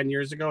ago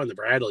in the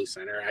Bradley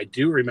Center. I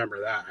do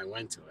remember that. I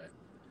went to it.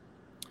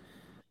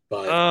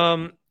 But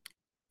I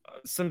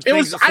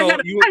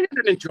had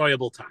an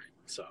enjoyable time.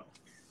 So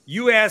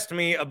you asked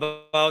me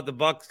about the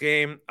Bucks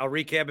game. I'll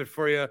recap it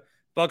for you.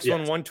 Bucks won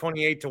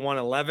 128 to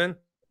 111.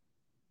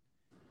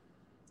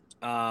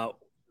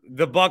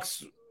 The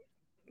Bucks,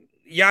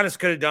 Giannis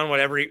could have done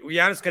whatever.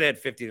 Giannis could have had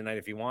 50 tonight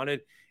if he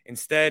wanted.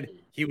 Instead,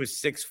 he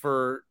was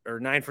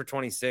 9 for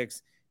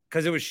 26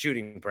 because it was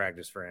shooting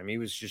practice for him. He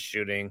was just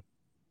shooting.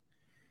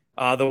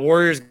 The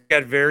Warriors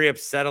got very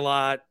upset a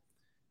lot.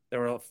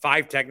 There were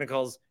 5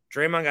 technicals.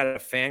 Draymond got a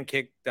fan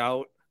kicked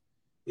out.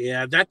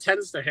 Yeah, that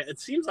tends to. It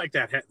seems like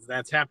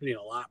that's happening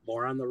a lot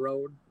more on the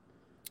road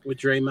with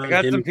Draymond. I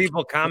got some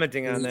people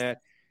commenting on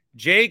that.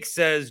 Jake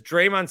says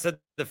Draymond said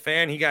the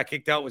fan he got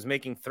kicked out was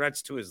making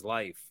threats to his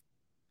life.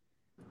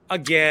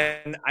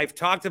 Again, I've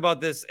talked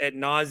about this ad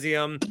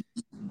nauseum.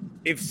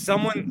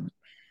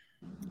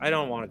 I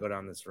don't want to go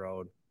down this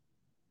road.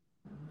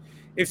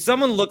 If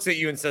someone looks at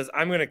you and says,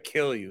 I'm going to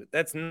kill you,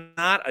 that's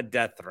not a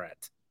death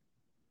threat.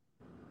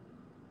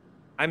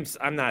 I'm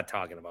not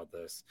talking about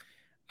this.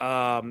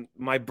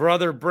 My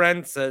brother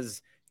Brent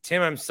says,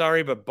 Tim, I'm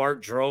sorry, but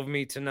Bart drove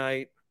me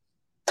tonight.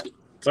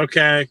 It's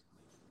okay.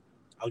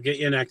 I'll get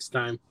you next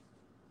time.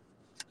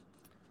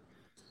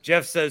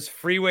 Jeff says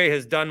Freeway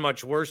has done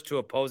much worse to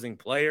opposing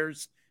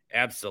players.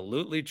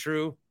 Absolutely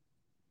true.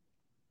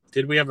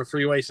 Did we have a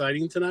Freeway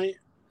sighting tonight?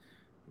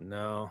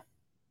 No.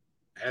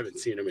 I haven't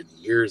seen him in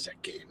years at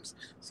games.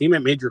 See him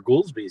at Major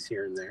Goolsby's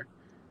here and there.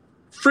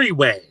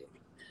 Freeway.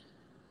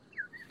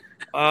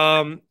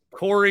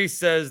 Corey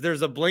says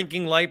there's a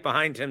blinking light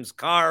behind Tim's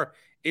car.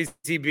 Is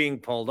he being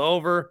pulled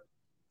over?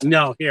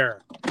 No,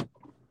 here.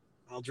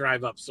 I'll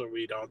drive up so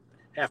we don't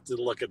have to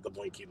look at the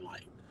blinking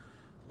light.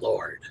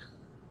 Lord.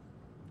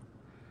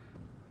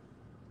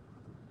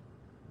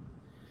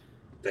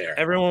 There.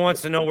 Everyone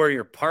wants to know where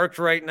you're parked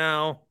right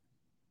now.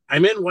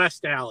 I'm in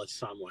West Dallas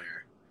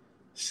somewhere.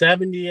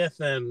 70th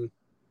and,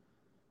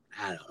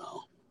 I don't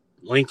know,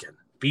 Lincoln,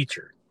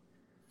 Beecher.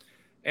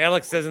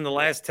 Alex says in the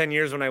last 10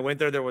 years when I went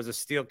there was a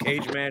steel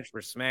cage match for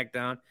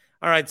SmackDown.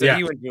 All right, so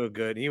he went to a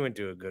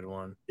good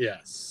one.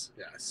 Yes.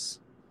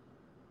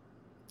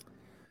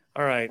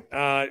 All right.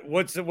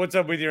 What's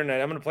up with your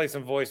night? I'm going to play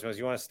some voicemails.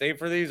 You want to stay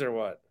for these or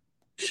what?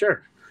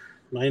 Sure.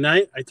 My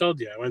night, I told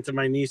you, I went to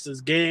my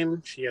niece's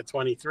game. She had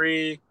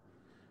 23,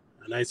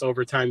 a nice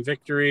overtime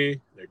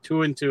victory. They're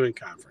 2-2 in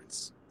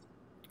conference.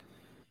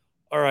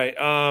 All right.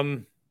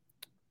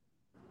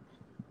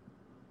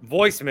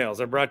 Voicemails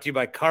are brought to you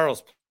by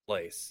Carl's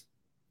Place.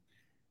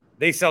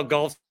 They sell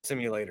golf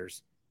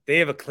simulators. They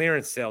have a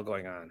clearance sale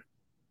going on.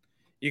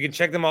 You can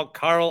check them out,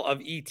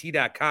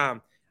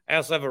 carlofet.com. I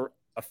also have an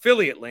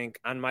affiliate link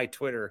on my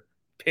Twitter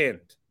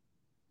pinned.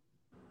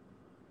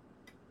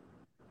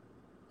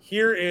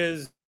 Here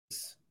is,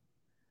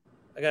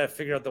 I got to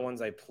figure out the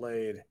ones I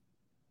played.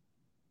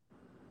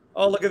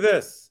 Oh, look at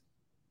this.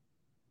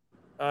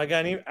 I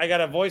got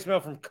a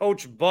voicemail from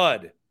Coach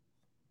Bud.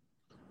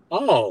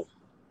 Oh.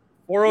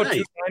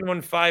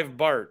 402-915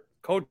 Bart.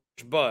 Coach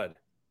Bud.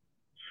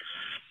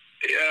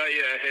 Yeah.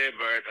 Hey,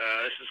 Bart.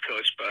 This is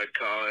Coach Bud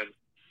calling.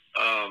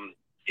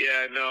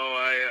 Yeah, no,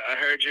 I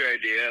heard your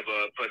idea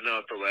about putting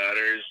out the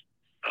ladders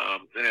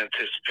in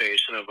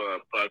anticipation of a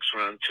Bucks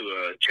run to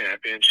a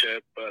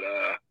championship. But,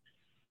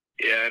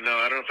 yeah, no,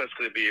 I don't know if that's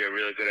going to be a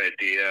really good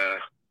idea.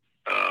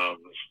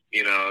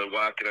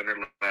 Walking under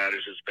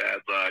ladders is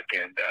bad luck,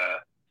 and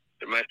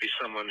there might be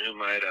someone who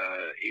might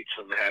eat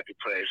some happy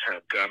place,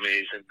 have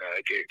gummies, and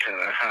get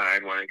kind of high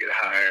and want to get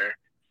higher.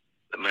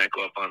 They might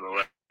go up on the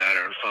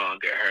ladder and fall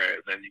and get hurt,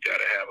 and then you got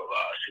to have a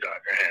lawsuit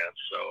on your hands.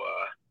 So,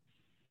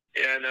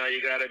 yeah, no,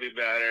 you got to be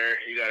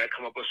better. You got to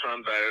come up with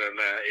something better than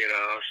that,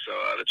 So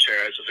the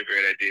chairs was a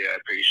great idea.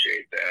 I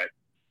appreciate that.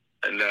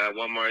 And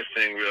one more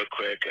thing real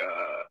quick.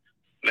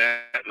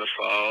 Matt in the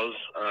Falls,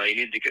 you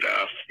need to get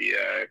off the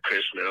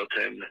Chris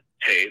Middleton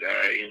hate. All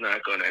right, he's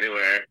not going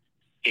anywhere.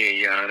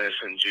 He and Giannis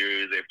and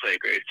Drew, they play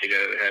great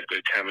together. They have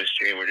good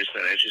chemistry, and we're just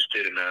not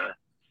interested in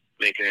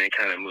making any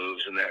kind of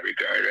moves in that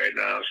regard right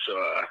now.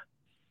 So,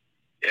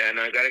 yeah,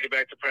 no, I got to get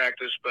back to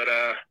practice. But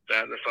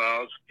Matt in the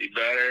Falls, be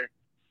better.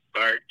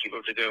 Bart, keep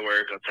up the good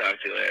work. I'll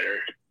talk to you later.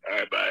 All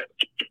right, bye.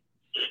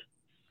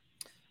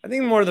 I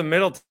think more of the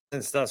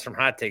Middleton stuff's from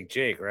Hot Take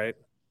Jake, right?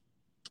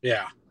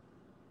 Yeah.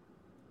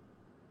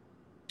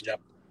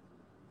 Yep.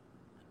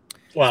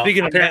 Well,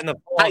 speaking of Matt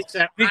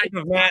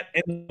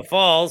in the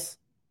Falls,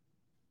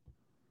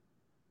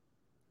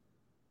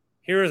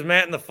 here is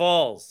Matt in the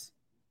Falls.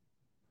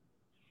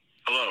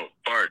 Hello,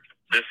 Bart.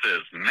 This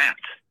is Matt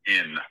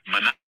in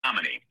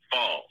Menominee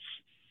Falls.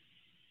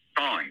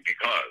 Calling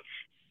because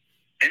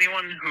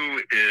anyone who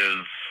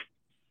is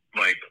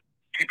like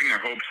keeping their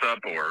hopes up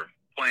or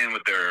playing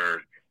with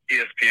their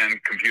ESPN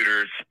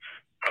computers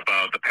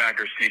about the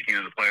Packers sneaking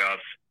into the playoffs,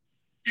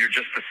 you're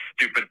just a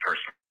stupid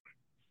person.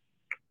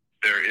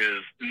 There is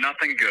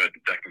nothing good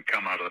that can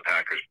come out of the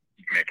Packers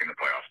making the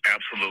playoffs.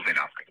 Absolutely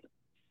nothing.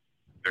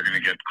 They're going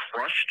to get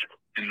crushed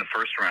in the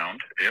first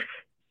round if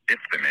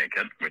they make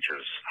it, which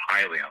is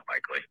highly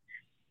unlikely.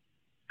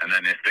 And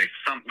then if they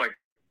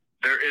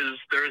there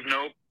is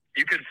no,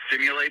 you could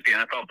simulate the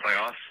NFL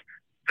playoffs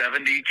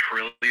 70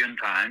 trillion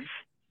times,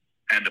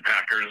 and the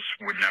Packers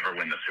would never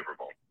win the Super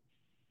Bowl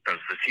because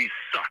the team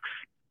sucks.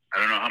 I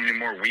don't know how many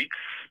more weeks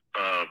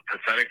of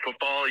pathetic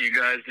football you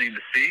guys need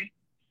to see,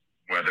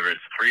 whether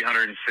it's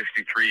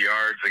 363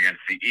 yards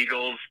against the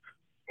Eagles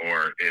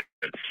or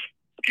it's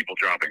people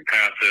dropping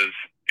passes,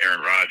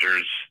 Aaron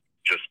Rodgers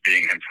just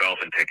being himself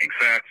and taking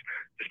sacks.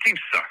 This team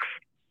sucks.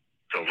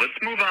 So let's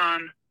move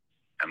on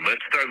and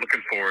let's start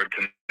looking forward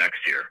to next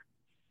year.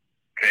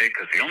 Okay?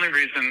 Because the only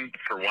reason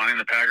for wanting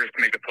the Packers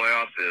to make the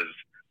playoffs is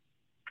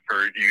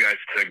for you guys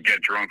to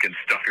get drunk and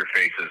stuff your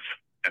faces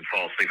and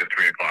fall asleep at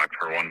 3 o'clock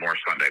for one more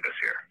Sunday this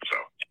year. So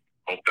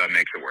hope that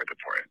makes it worth it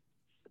for you.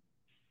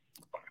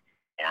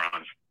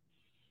 Morons.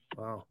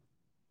 Wow.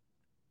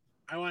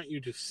 I want you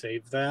to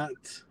save that.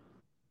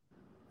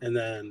 And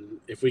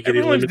then if we get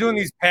everyone's doing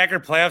these Packer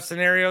playoff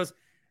scenarios,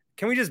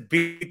 can we just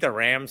beat the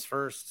Rams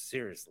first?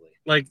 Seriously.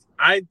 Like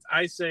I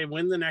say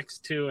win the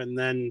next two and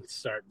then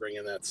start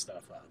bringing that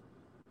stuff up.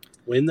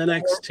 Win the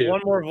next two.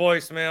 One more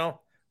voicemail.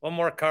 One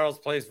more Carl's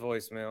Place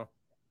voicemail.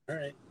 All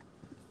right.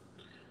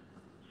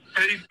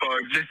 Hey,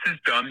 Bart, this is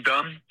Dum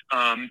Dum.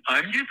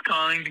 I'm just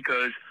calling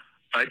because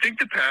I think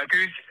the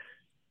Packers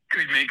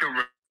could make a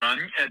run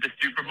at the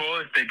Super Bowl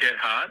if they get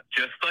hot,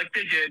 just like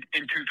they did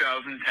in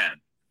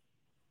 2010.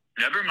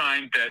 Never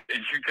mind that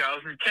in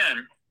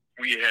 2010,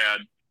 we had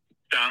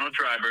Donald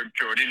Driver,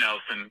 Jordy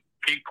Nelson,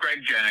 Pete Craig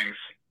Jennings,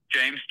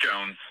 James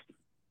Jones,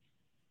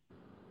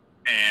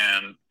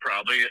 and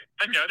probably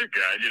another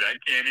guy that I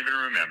can't even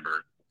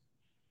remember.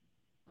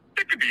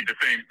 It could be the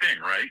same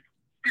thing, right?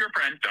 Your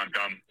friend Dum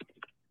Dum.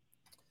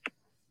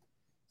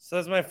 So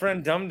that's my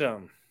friend Dum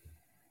Dum.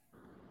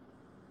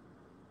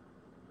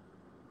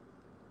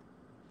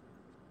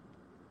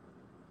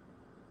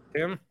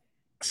 Tim?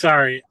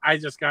 Sorry, I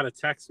just got a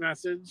text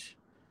message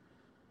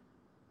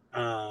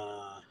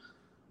about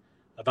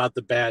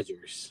the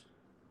Badgers.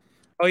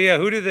 Oh, yeah.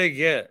 Who did they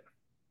get?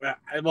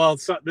 Well,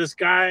 so this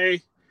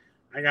guy,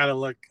 I got to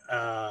look,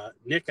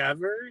 Nick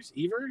Evers?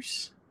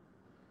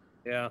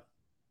 Yeah.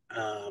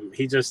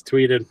 He just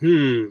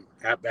tweeted,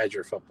 at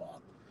Badger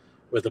football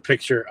with a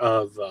picture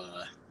of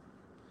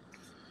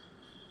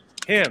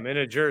him in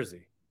a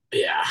jersey.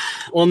 Yeah.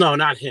 Well, no,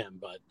 not him,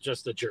 but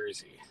just a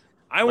jersey.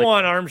 I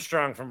want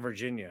Armstrong from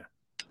Virginia.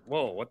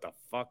 Whoa, what the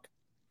fuck?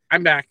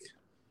 I'm back.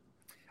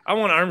 I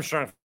want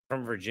Armstrong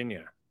from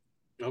Virginia.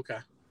 Okay.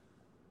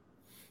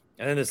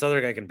 And then this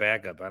other guy can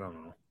back up. I don't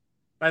know.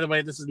 By the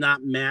way, this is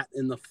not Matt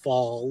in the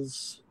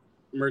Falls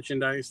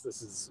merchandise.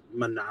 This is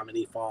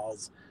Menominee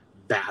Falls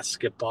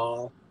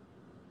basketball.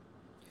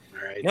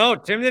 All right. No,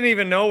 Tim didn't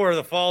even know where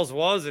the Falls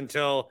was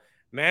until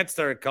Matt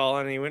started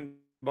calling and he went and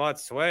bought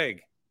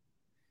swag.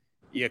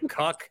 You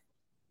cuck.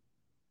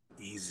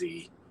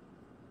 Easy.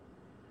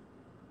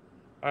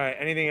 All right.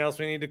 Anything else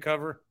we need to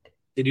cover?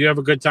 Did you have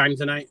a good time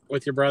tonight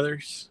with your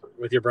brothers?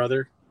 With your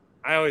brother?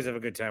 I always have a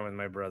good time with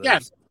my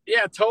brothers.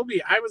 Yeah,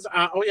 Toby. I was.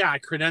 I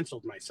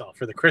credentialed myself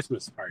for the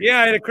Christmas party. Yeah,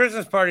 I had a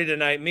Christmas party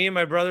tonight. Me and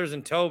my brothers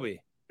and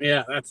Toby.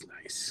 Yeah, that's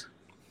nice.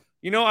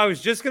 You know, I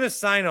was just gonna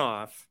sign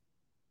off,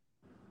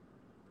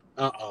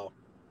 Uh-oh.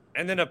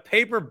 And then a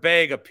paper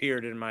bag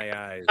appeared in my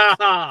eyes.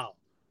 Oh.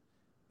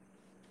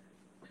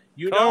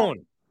 You know,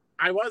 Cone.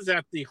 I was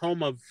at the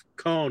home of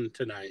Cone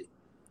tonight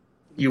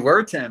You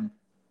were, Tim.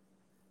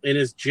 in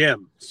his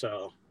gym,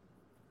 so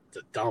it's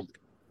a dump.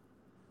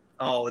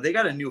 Oh, they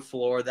got a new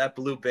floor. That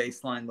blue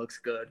baseline looks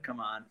good. Come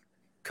on.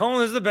 Cone,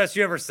 this is the best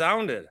you ever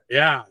sounded.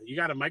 Yeah, you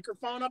got a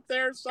microphone up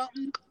there or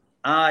something?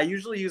 I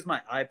usually use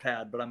my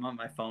iPad, but I'm on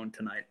my phone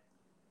tonight.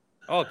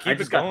 Oh, I keep it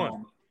just got going.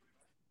 home.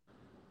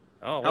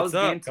 Oh, How what's was the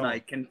up? game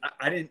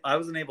tonight? I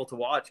wasn't able to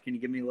watch. Can you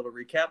give me a little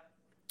recap?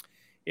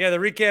 Yeah, the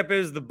recap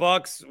is the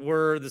Bucks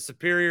were the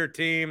superior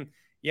team.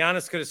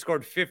 Giannis could have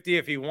scored 50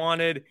 if he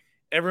wanted.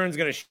 Everyone's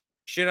going to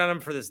shit on him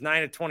for this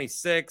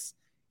 9-26.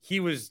 He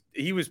was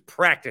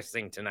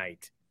practicing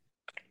tonight.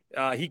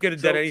 He could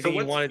have done anything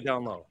he wanted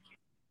down low.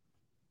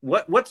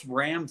 What's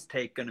Rams'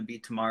 take going to be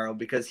tomorrow?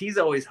 Because he's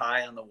always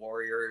high on the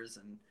Warriors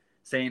and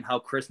saying how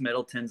Chris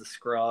Middleton's a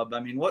scrub. I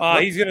mean,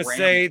 He's going to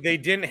say they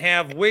didn't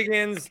have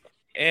Wiggins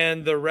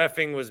and the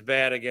reffing was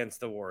bad against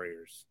the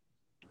Warriors.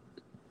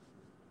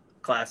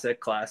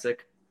 Classic.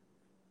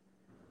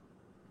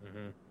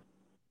 Mm-hmm.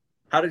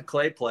 How did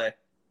Klay play?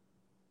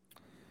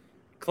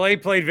 Klay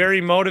played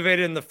very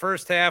motivated in the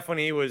first half when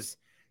he was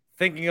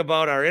thinking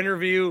about our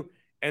interview,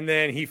 and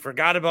then he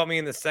forgot about me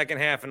in the second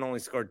half and only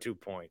scored 2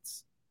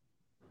 points.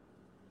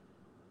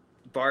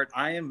 Bart,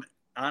 I am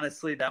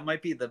honestly, that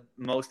might be the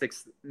most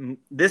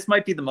this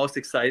might be the most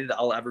excited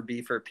I'll ever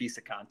be for a piece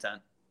of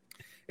content.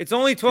 It's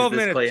only 12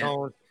 minutes,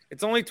 Tone.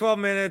 It's only 12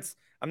 minutes.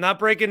 I'm not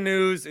breaking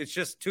news. It's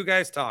just two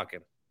guys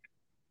talking.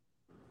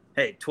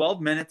 Hey,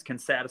 12 minutes can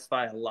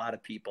satisfy a lot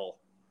of people.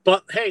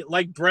 But hey,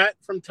 like Brett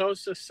from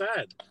Tosa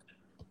said,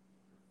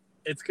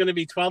 it's going to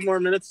be 12 more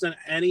minutes than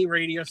any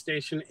radio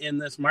station in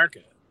this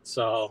market.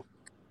 So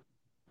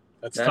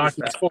that's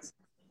talking sports.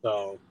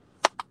 So,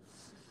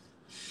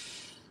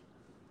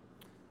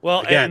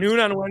 well, at noon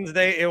on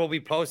Wednesday, it will be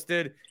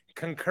posted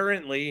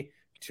concurrently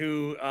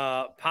to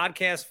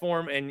podcast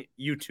form and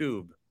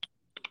YouTube.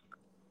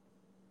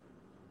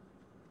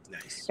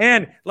 Nice.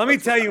 And let me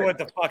tell you what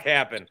the fuck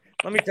happened.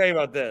 Let me tell you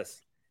about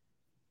this.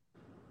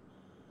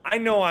 I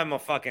know I'm a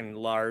fucking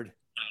lard.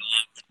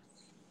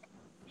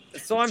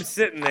 So I'm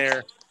sitting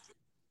there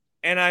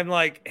and I'm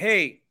like,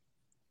 hey,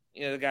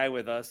 the guy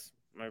with us,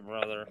 my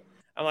brother,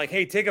 I'm like,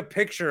 hey, take a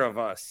picture of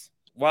us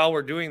while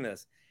we're doing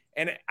this.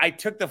 And I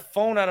took the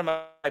phone out of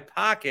my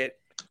pocket.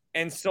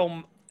 And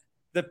so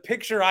the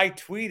picture I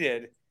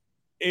tweeted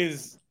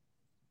is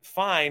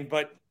fine.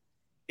 But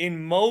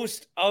in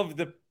most of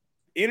the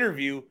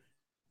interview,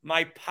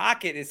 my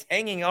pocket is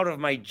hanging out of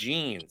my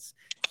jeans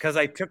because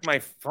I took my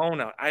phone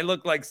out. I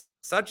look like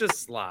such a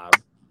slob.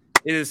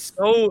 It is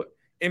so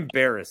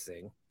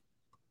embarrassing.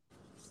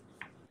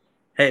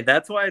 Hey,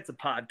 that's why it's a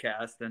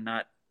podcast and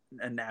not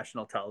a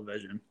national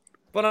television.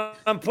 But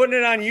I'm putting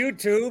it on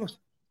YouTube.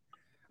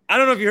 I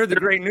don't know if you heard the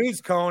great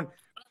news, Cone.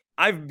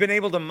 I've been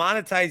able to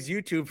monetize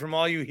YouTube from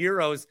all you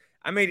heroes.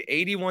 I made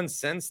 81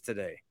 cents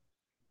today.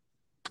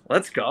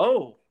 Let's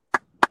go.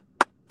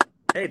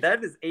 Hey,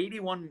 that is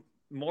 81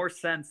 more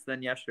cents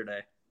than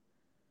yesterday.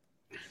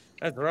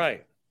 That's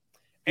right.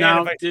 And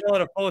now, if I still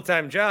had a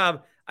full-time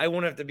job, I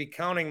wouldn't have to be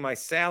counting my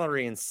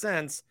salary in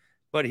cents,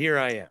 but here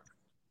I am.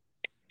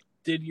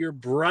 Did your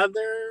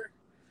brother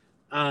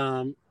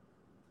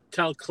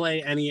tell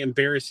Klay any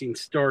embarrassing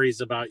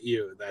stories about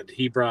you that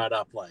he brought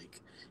up?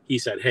 Like he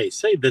said, hey,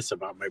 say this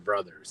about my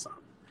brother or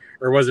something.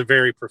 Or was it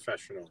very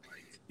professional?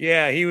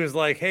 Yeah, he was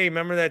like, hey,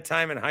 remember that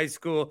time in high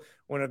school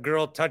when a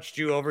girl touched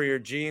you over your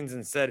jeans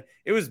and said,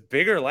 it was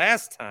bigger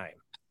last time?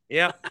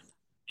 Yeah. All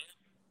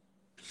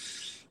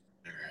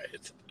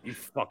right. You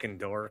fucking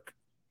dork.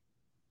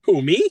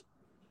 Who, me?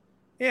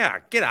 Yeah,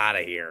 get out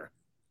of here.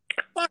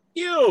 Fuck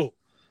you.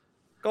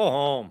 Go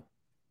home.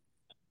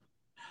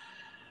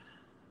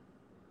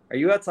 Are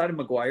you outside of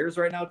McGuire's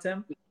right now,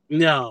 Tim?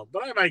 No,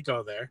 but I might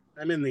go there.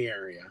 I'm in the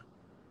area.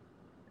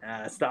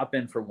 Stop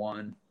in for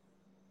one.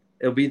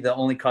 It'll be the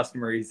only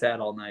customer he's had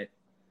all night.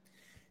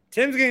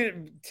 Tim's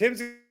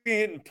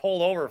getting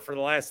pulled over for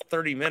the last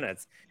 30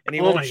 minutes, and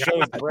he won't show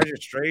his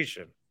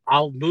registration.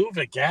 I'll move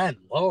again,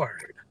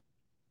 Lord.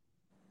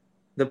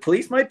 The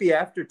police might be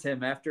after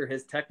Tim after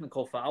his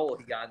technical foul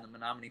he got in the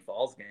Menominee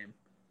Falls game.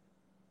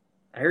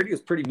 I heard he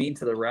was pretty mean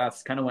to the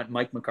refs. Kind of went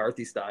Mike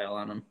McCarthy style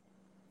on him.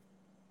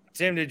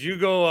 Tim, did you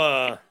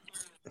go?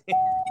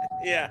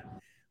 Yeah.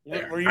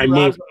 Were you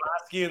Rob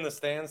Gronkowski in the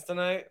stands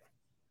tonight?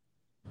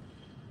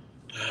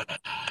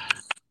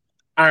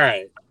 All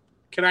right.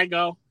 Can I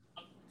go?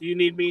 Do you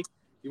need me?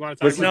 You want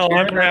to talk? No,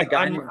 I'm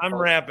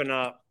wrapping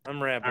up.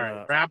 I'm wrapping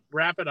up.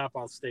 Wrap it up.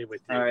 I'll stay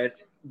with you. All right.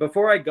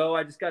 Before I go,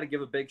 I just got to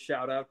give a big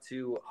shout out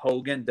to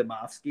Hogan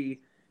Domofsky.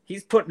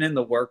 He's putting in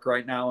the work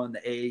right now in the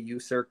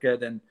AAU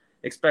circuit, and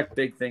expect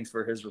big things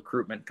for his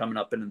recruitment coming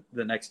up in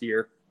the next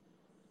year.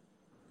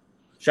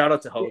 Shout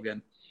out to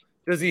Hogan.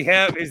 Did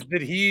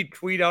he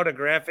tweet out a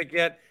graphic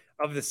yet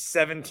of the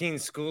 17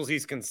 schools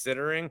he's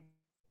considering?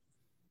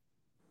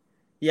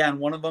 Yeah, and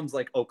one of them's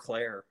like Eau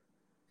Claire.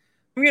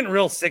 I'm getting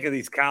real sick of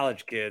these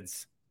college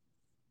kids.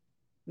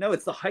 No,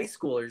 it's the high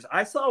schoolers.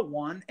 I saw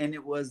one, and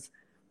it was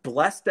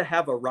blessed to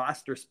have a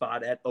roster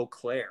spot at Eau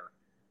Claire.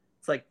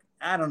 It's like,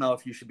 I don't know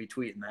if you should be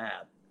tweeting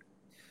that.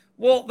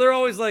 Well, they're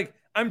always like,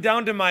 I'm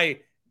down to my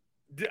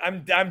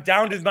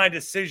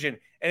decision,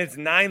 and it's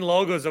 9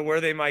 logos of where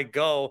they might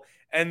go,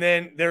 and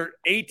then they're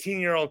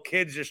 18-year-old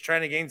kids just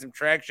trying to gain some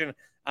traction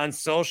on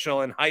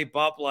social and hype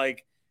up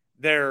like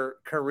their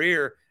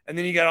career, and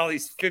then you got all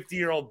these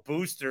 50-year-old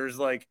boosters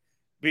like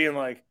being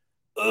like,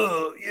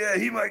 oh yeah,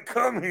 he might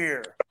come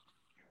here.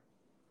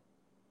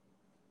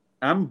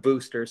 I'm a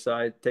booster, so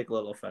I take a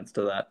little offense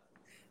to that.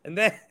 And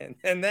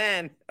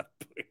then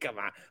come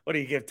on, what do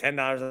you give,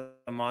 $10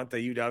 a month to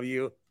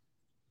UW?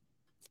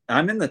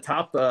 I'm in the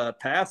top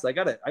pass. I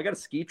got a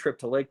ski trip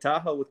to Lake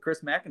Tahoe with Chris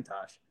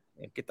McIntosh.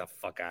 Get the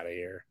fuck out of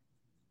here.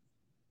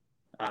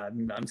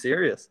 I'm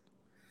serious.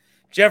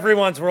 Jeffrey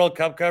wants World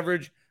Cup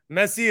coverage.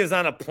 Messi is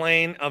on a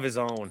plane of his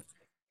own.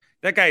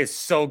 That guy is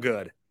so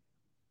good.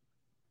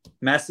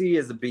 Messi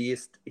is a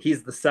beast.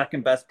 He's the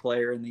second best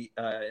player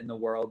in the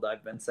world.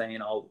 I've been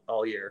saying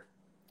all year.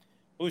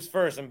 Who's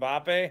first,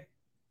 Mbappe?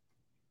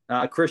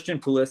 Christian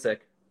Pulisic.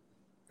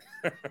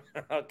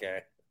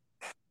 Okay.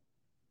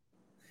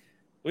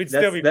 We'd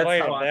still be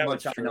playing. That's how that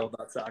much was I know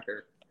about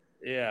soccer.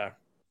 Yeah.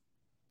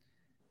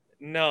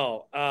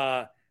 No.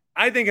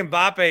 I think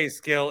Mbappe's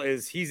skill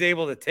is he's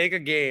able to take a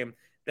game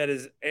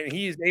and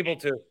he's able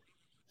to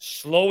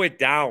slow it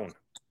down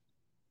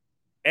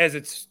as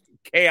it's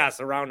chaos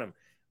around him.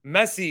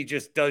 Messi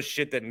just does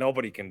shit that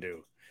nobody can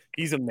do.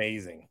 He's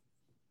amazing.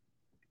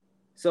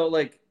 So,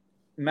 like,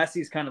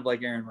 Messi's kind of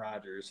like Aaron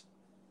Rodgers.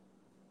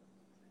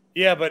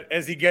 Yeah, but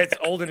as he gets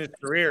old in his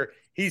career,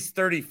 he's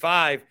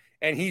 35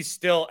 and he's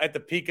still at the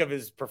peak of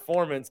his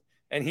performance,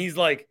 and he's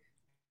like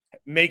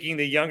making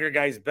the younger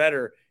guys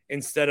better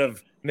instead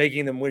of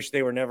making them wish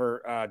they were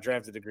never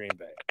drafted to Green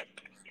Bay.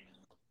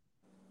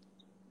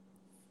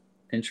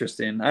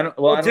 Interesting. I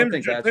don't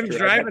think that's Tim's true.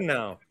 driving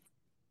now.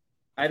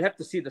 I'd have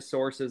to see the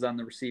sources on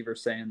the receiver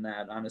saying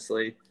that,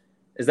 honestly.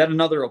 Is that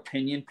another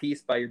opinion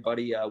piece by your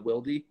buddy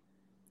Wildy?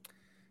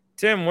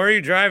 Tim, where are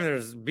you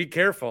driving? Be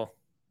careful.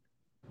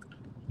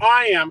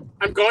 I am.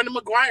 I'm going to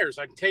McGuire's.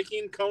 I'm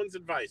taking Cohn's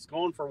advice.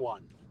 Going for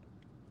one.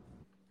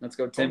 Let's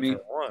go, Timmy.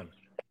 One.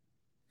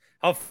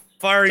 How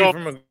far are you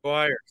from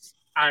McGuire's?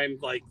 I'm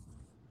like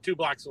 2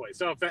 blocks away.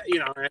 So if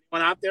anyone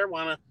out there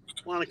want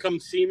to come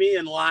see me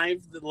in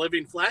live, the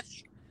living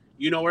flesh,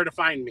 you know where to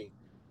find me.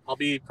 I'll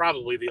be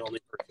probably the only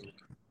person.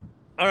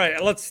 All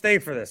right, let's stay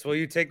for this. Will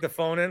you take the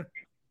phone in?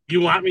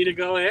 You want me to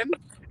go in?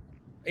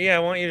 Yeah, I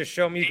want you to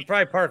show me. You can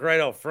probably park right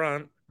out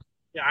front.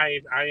 Yeah, I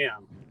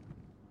am.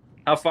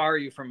 How far are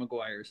you from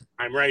McGuire's?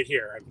 I'm right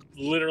here. I'm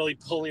literally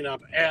pulling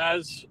up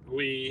as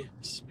we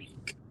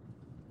speak.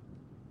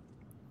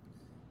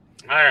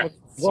 All right.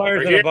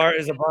 McGuire's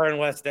is a bar in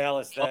West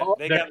Dallas.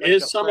 There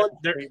is someone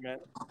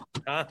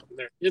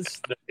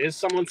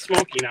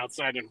smoking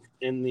outside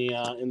in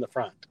the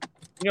front.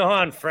 You know how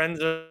on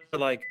Friends are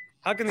like,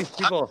 how can these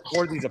people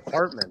afford these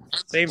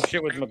apartments? Same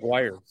shit with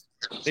McGuire's.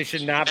 They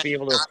should not be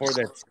able to afford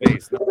that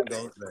space. No one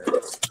goes there.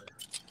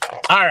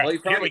 All right.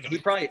 Well, he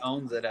probably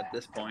owns it at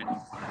this point.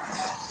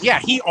 Yeah,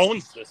 he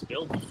owns this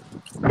building.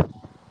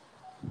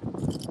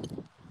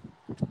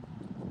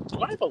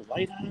 Do I have a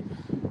light on?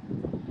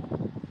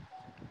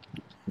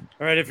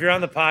 All right, if you're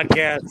on the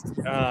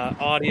podcast,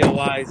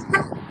 audio-wise,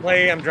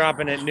 Klay, I'm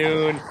dropping at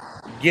noon.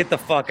 Get the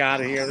fuck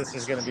out of here. This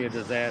is going to be a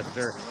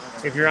disaster.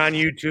 If you're on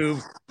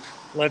YouTube,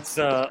 let's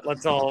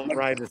all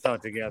ride this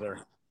out together.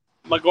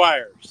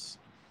 McGuire's.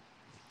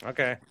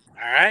 Okay.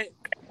 All right.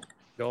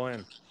 Go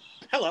in.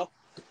 Hello.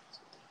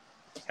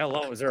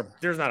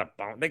 There's not a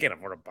bouncer. They can't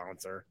afford a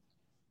bouncer.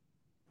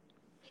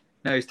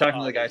 No, he's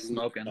talking to the guy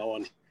smoking. No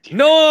one.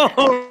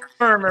 Norm!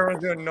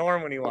 Everyone's doing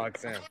Norm when he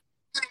walks in.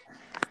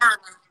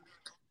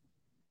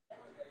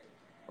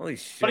 Holy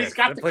shit. But he's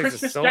got the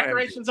Christmas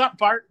decorations up,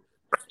 Bart.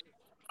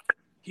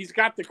 He's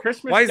got the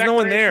Christmas Why is no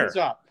one there?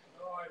 Up.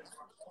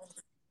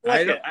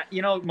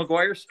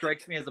 McGuire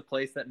strikes me as a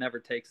place that never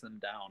takes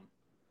them down.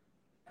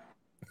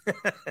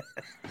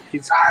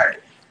 He's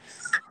hard.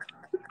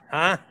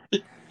 Huh?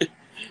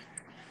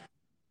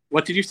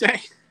 What did you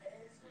say?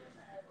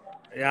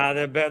 Yeah,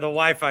 the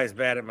Wi-Fi is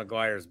bad at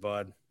McGuire's,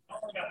 bud.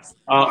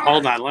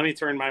 Hold on. Let me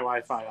turn my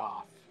Wi-Fi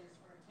off.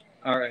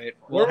 All right.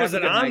 Where was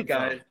it on,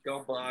 guys?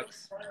 Go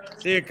Bucks.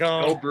 See you,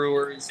 Cone. Go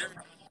Brewers.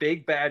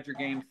 Big Badger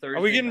game Thursday.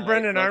 Are we getting night.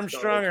 Brendan Let's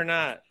Armstrong go. or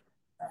not?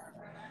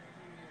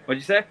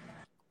 What'd you say?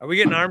 Are we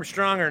getting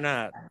Armstrong or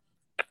not?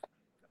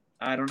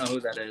 I don't know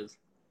who that is.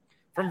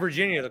 From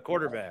Virginia, the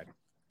quarterback.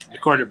 The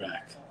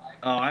quarterback.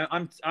 Oh,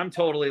 I'm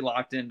totally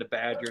locked into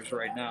Badgers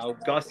right now.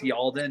 Gus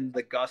Yalden,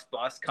 the Gus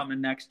bus coming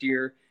next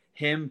year.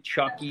 Him,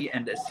 Chucky,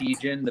 and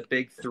Asijan, the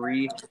big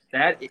three.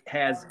 That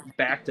has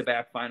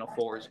back-to-back Final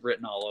Fours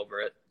written all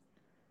over it.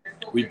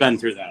 We've been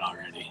through that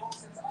already.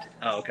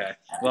 Oh, okay.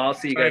 Well, I'll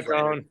see you guys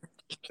later.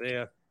 See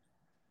ya.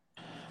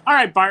 All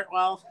right, Bart.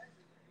 Well,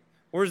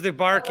 where's the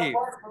barkeep?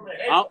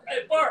 Hey,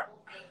 Bart.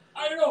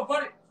 How you doing,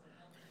 buddy?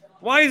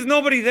 Why is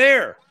nobody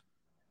there?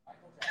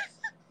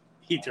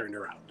 He turned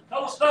around.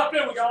 Tell us stop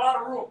in. We got a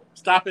lot of room.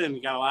 Stop in. We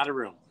got a lot of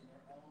room.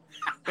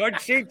 Good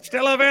seats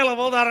still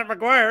available down at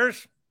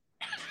McGuire's.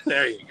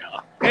 There you go.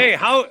 Hey,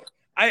 how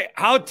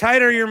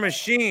tight are your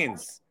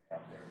machines?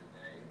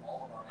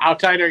 How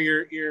tight are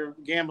your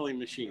gambling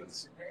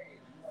machines?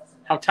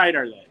 How tight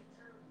are they?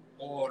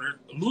 Oh, they're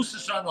the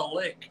loosest on the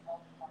lake.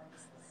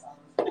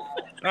 All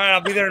right,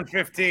 I'll be there in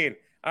 15.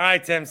 All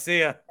right, Tim.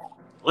 See ya.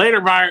 Later,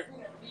 Bart.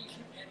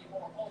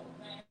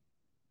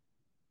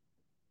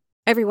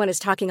 Everyone is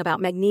talking about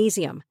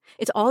magnesium.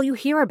 It's all you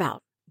hear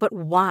about. But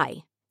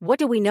why? What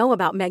do we know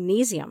about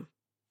magnesium?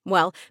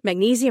 Well,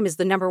 magnesium is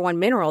the number one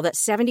mineral that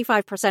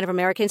 75% of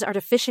Americans are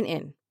deficient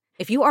in.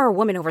 If you are a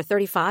woman over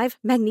 35,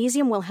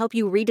 magnesium will help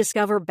you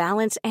rediscover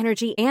balance,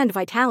 energy, and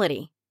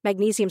vitality.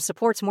 Magnesium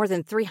supports more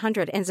than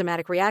 300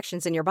 enzymatic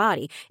reactions in your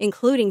body,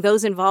 including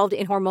those involved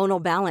in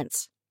hormonal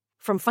balance.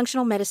 From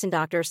functional medicine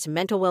doctors to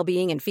mental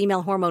well-being and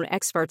female hormone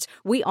experts,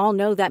 we all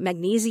know that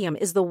magnesium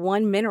is the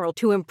one mineral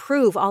to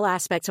improve all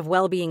aspects of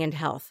well-being and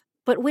health.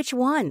 But which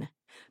one?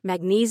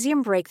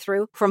 Magnesium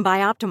Breakthrough from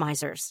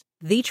Bioptimizers,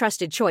 the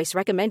trusted choice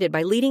recommended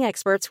by leading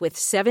experts with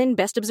 7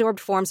 best-absorbed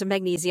forms of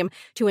magnesium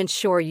to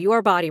ensure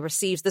your body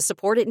receives the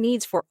support it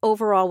needs for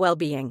overall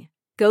well-being.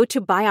 Go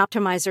to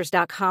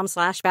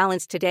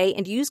bioptimizers.com/balance today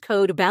and use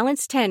code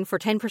BALANCE10 for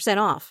 10%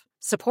 off.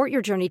 Support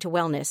your journey to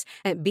wellness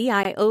at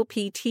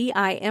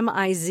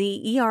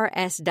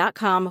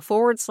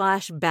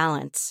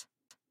bioptimizers.com/balance.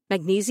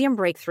 Magnesium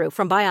Breakthrough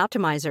from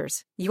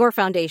Bioptimizers, your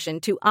foundation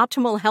to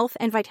optimal health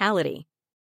and vitality.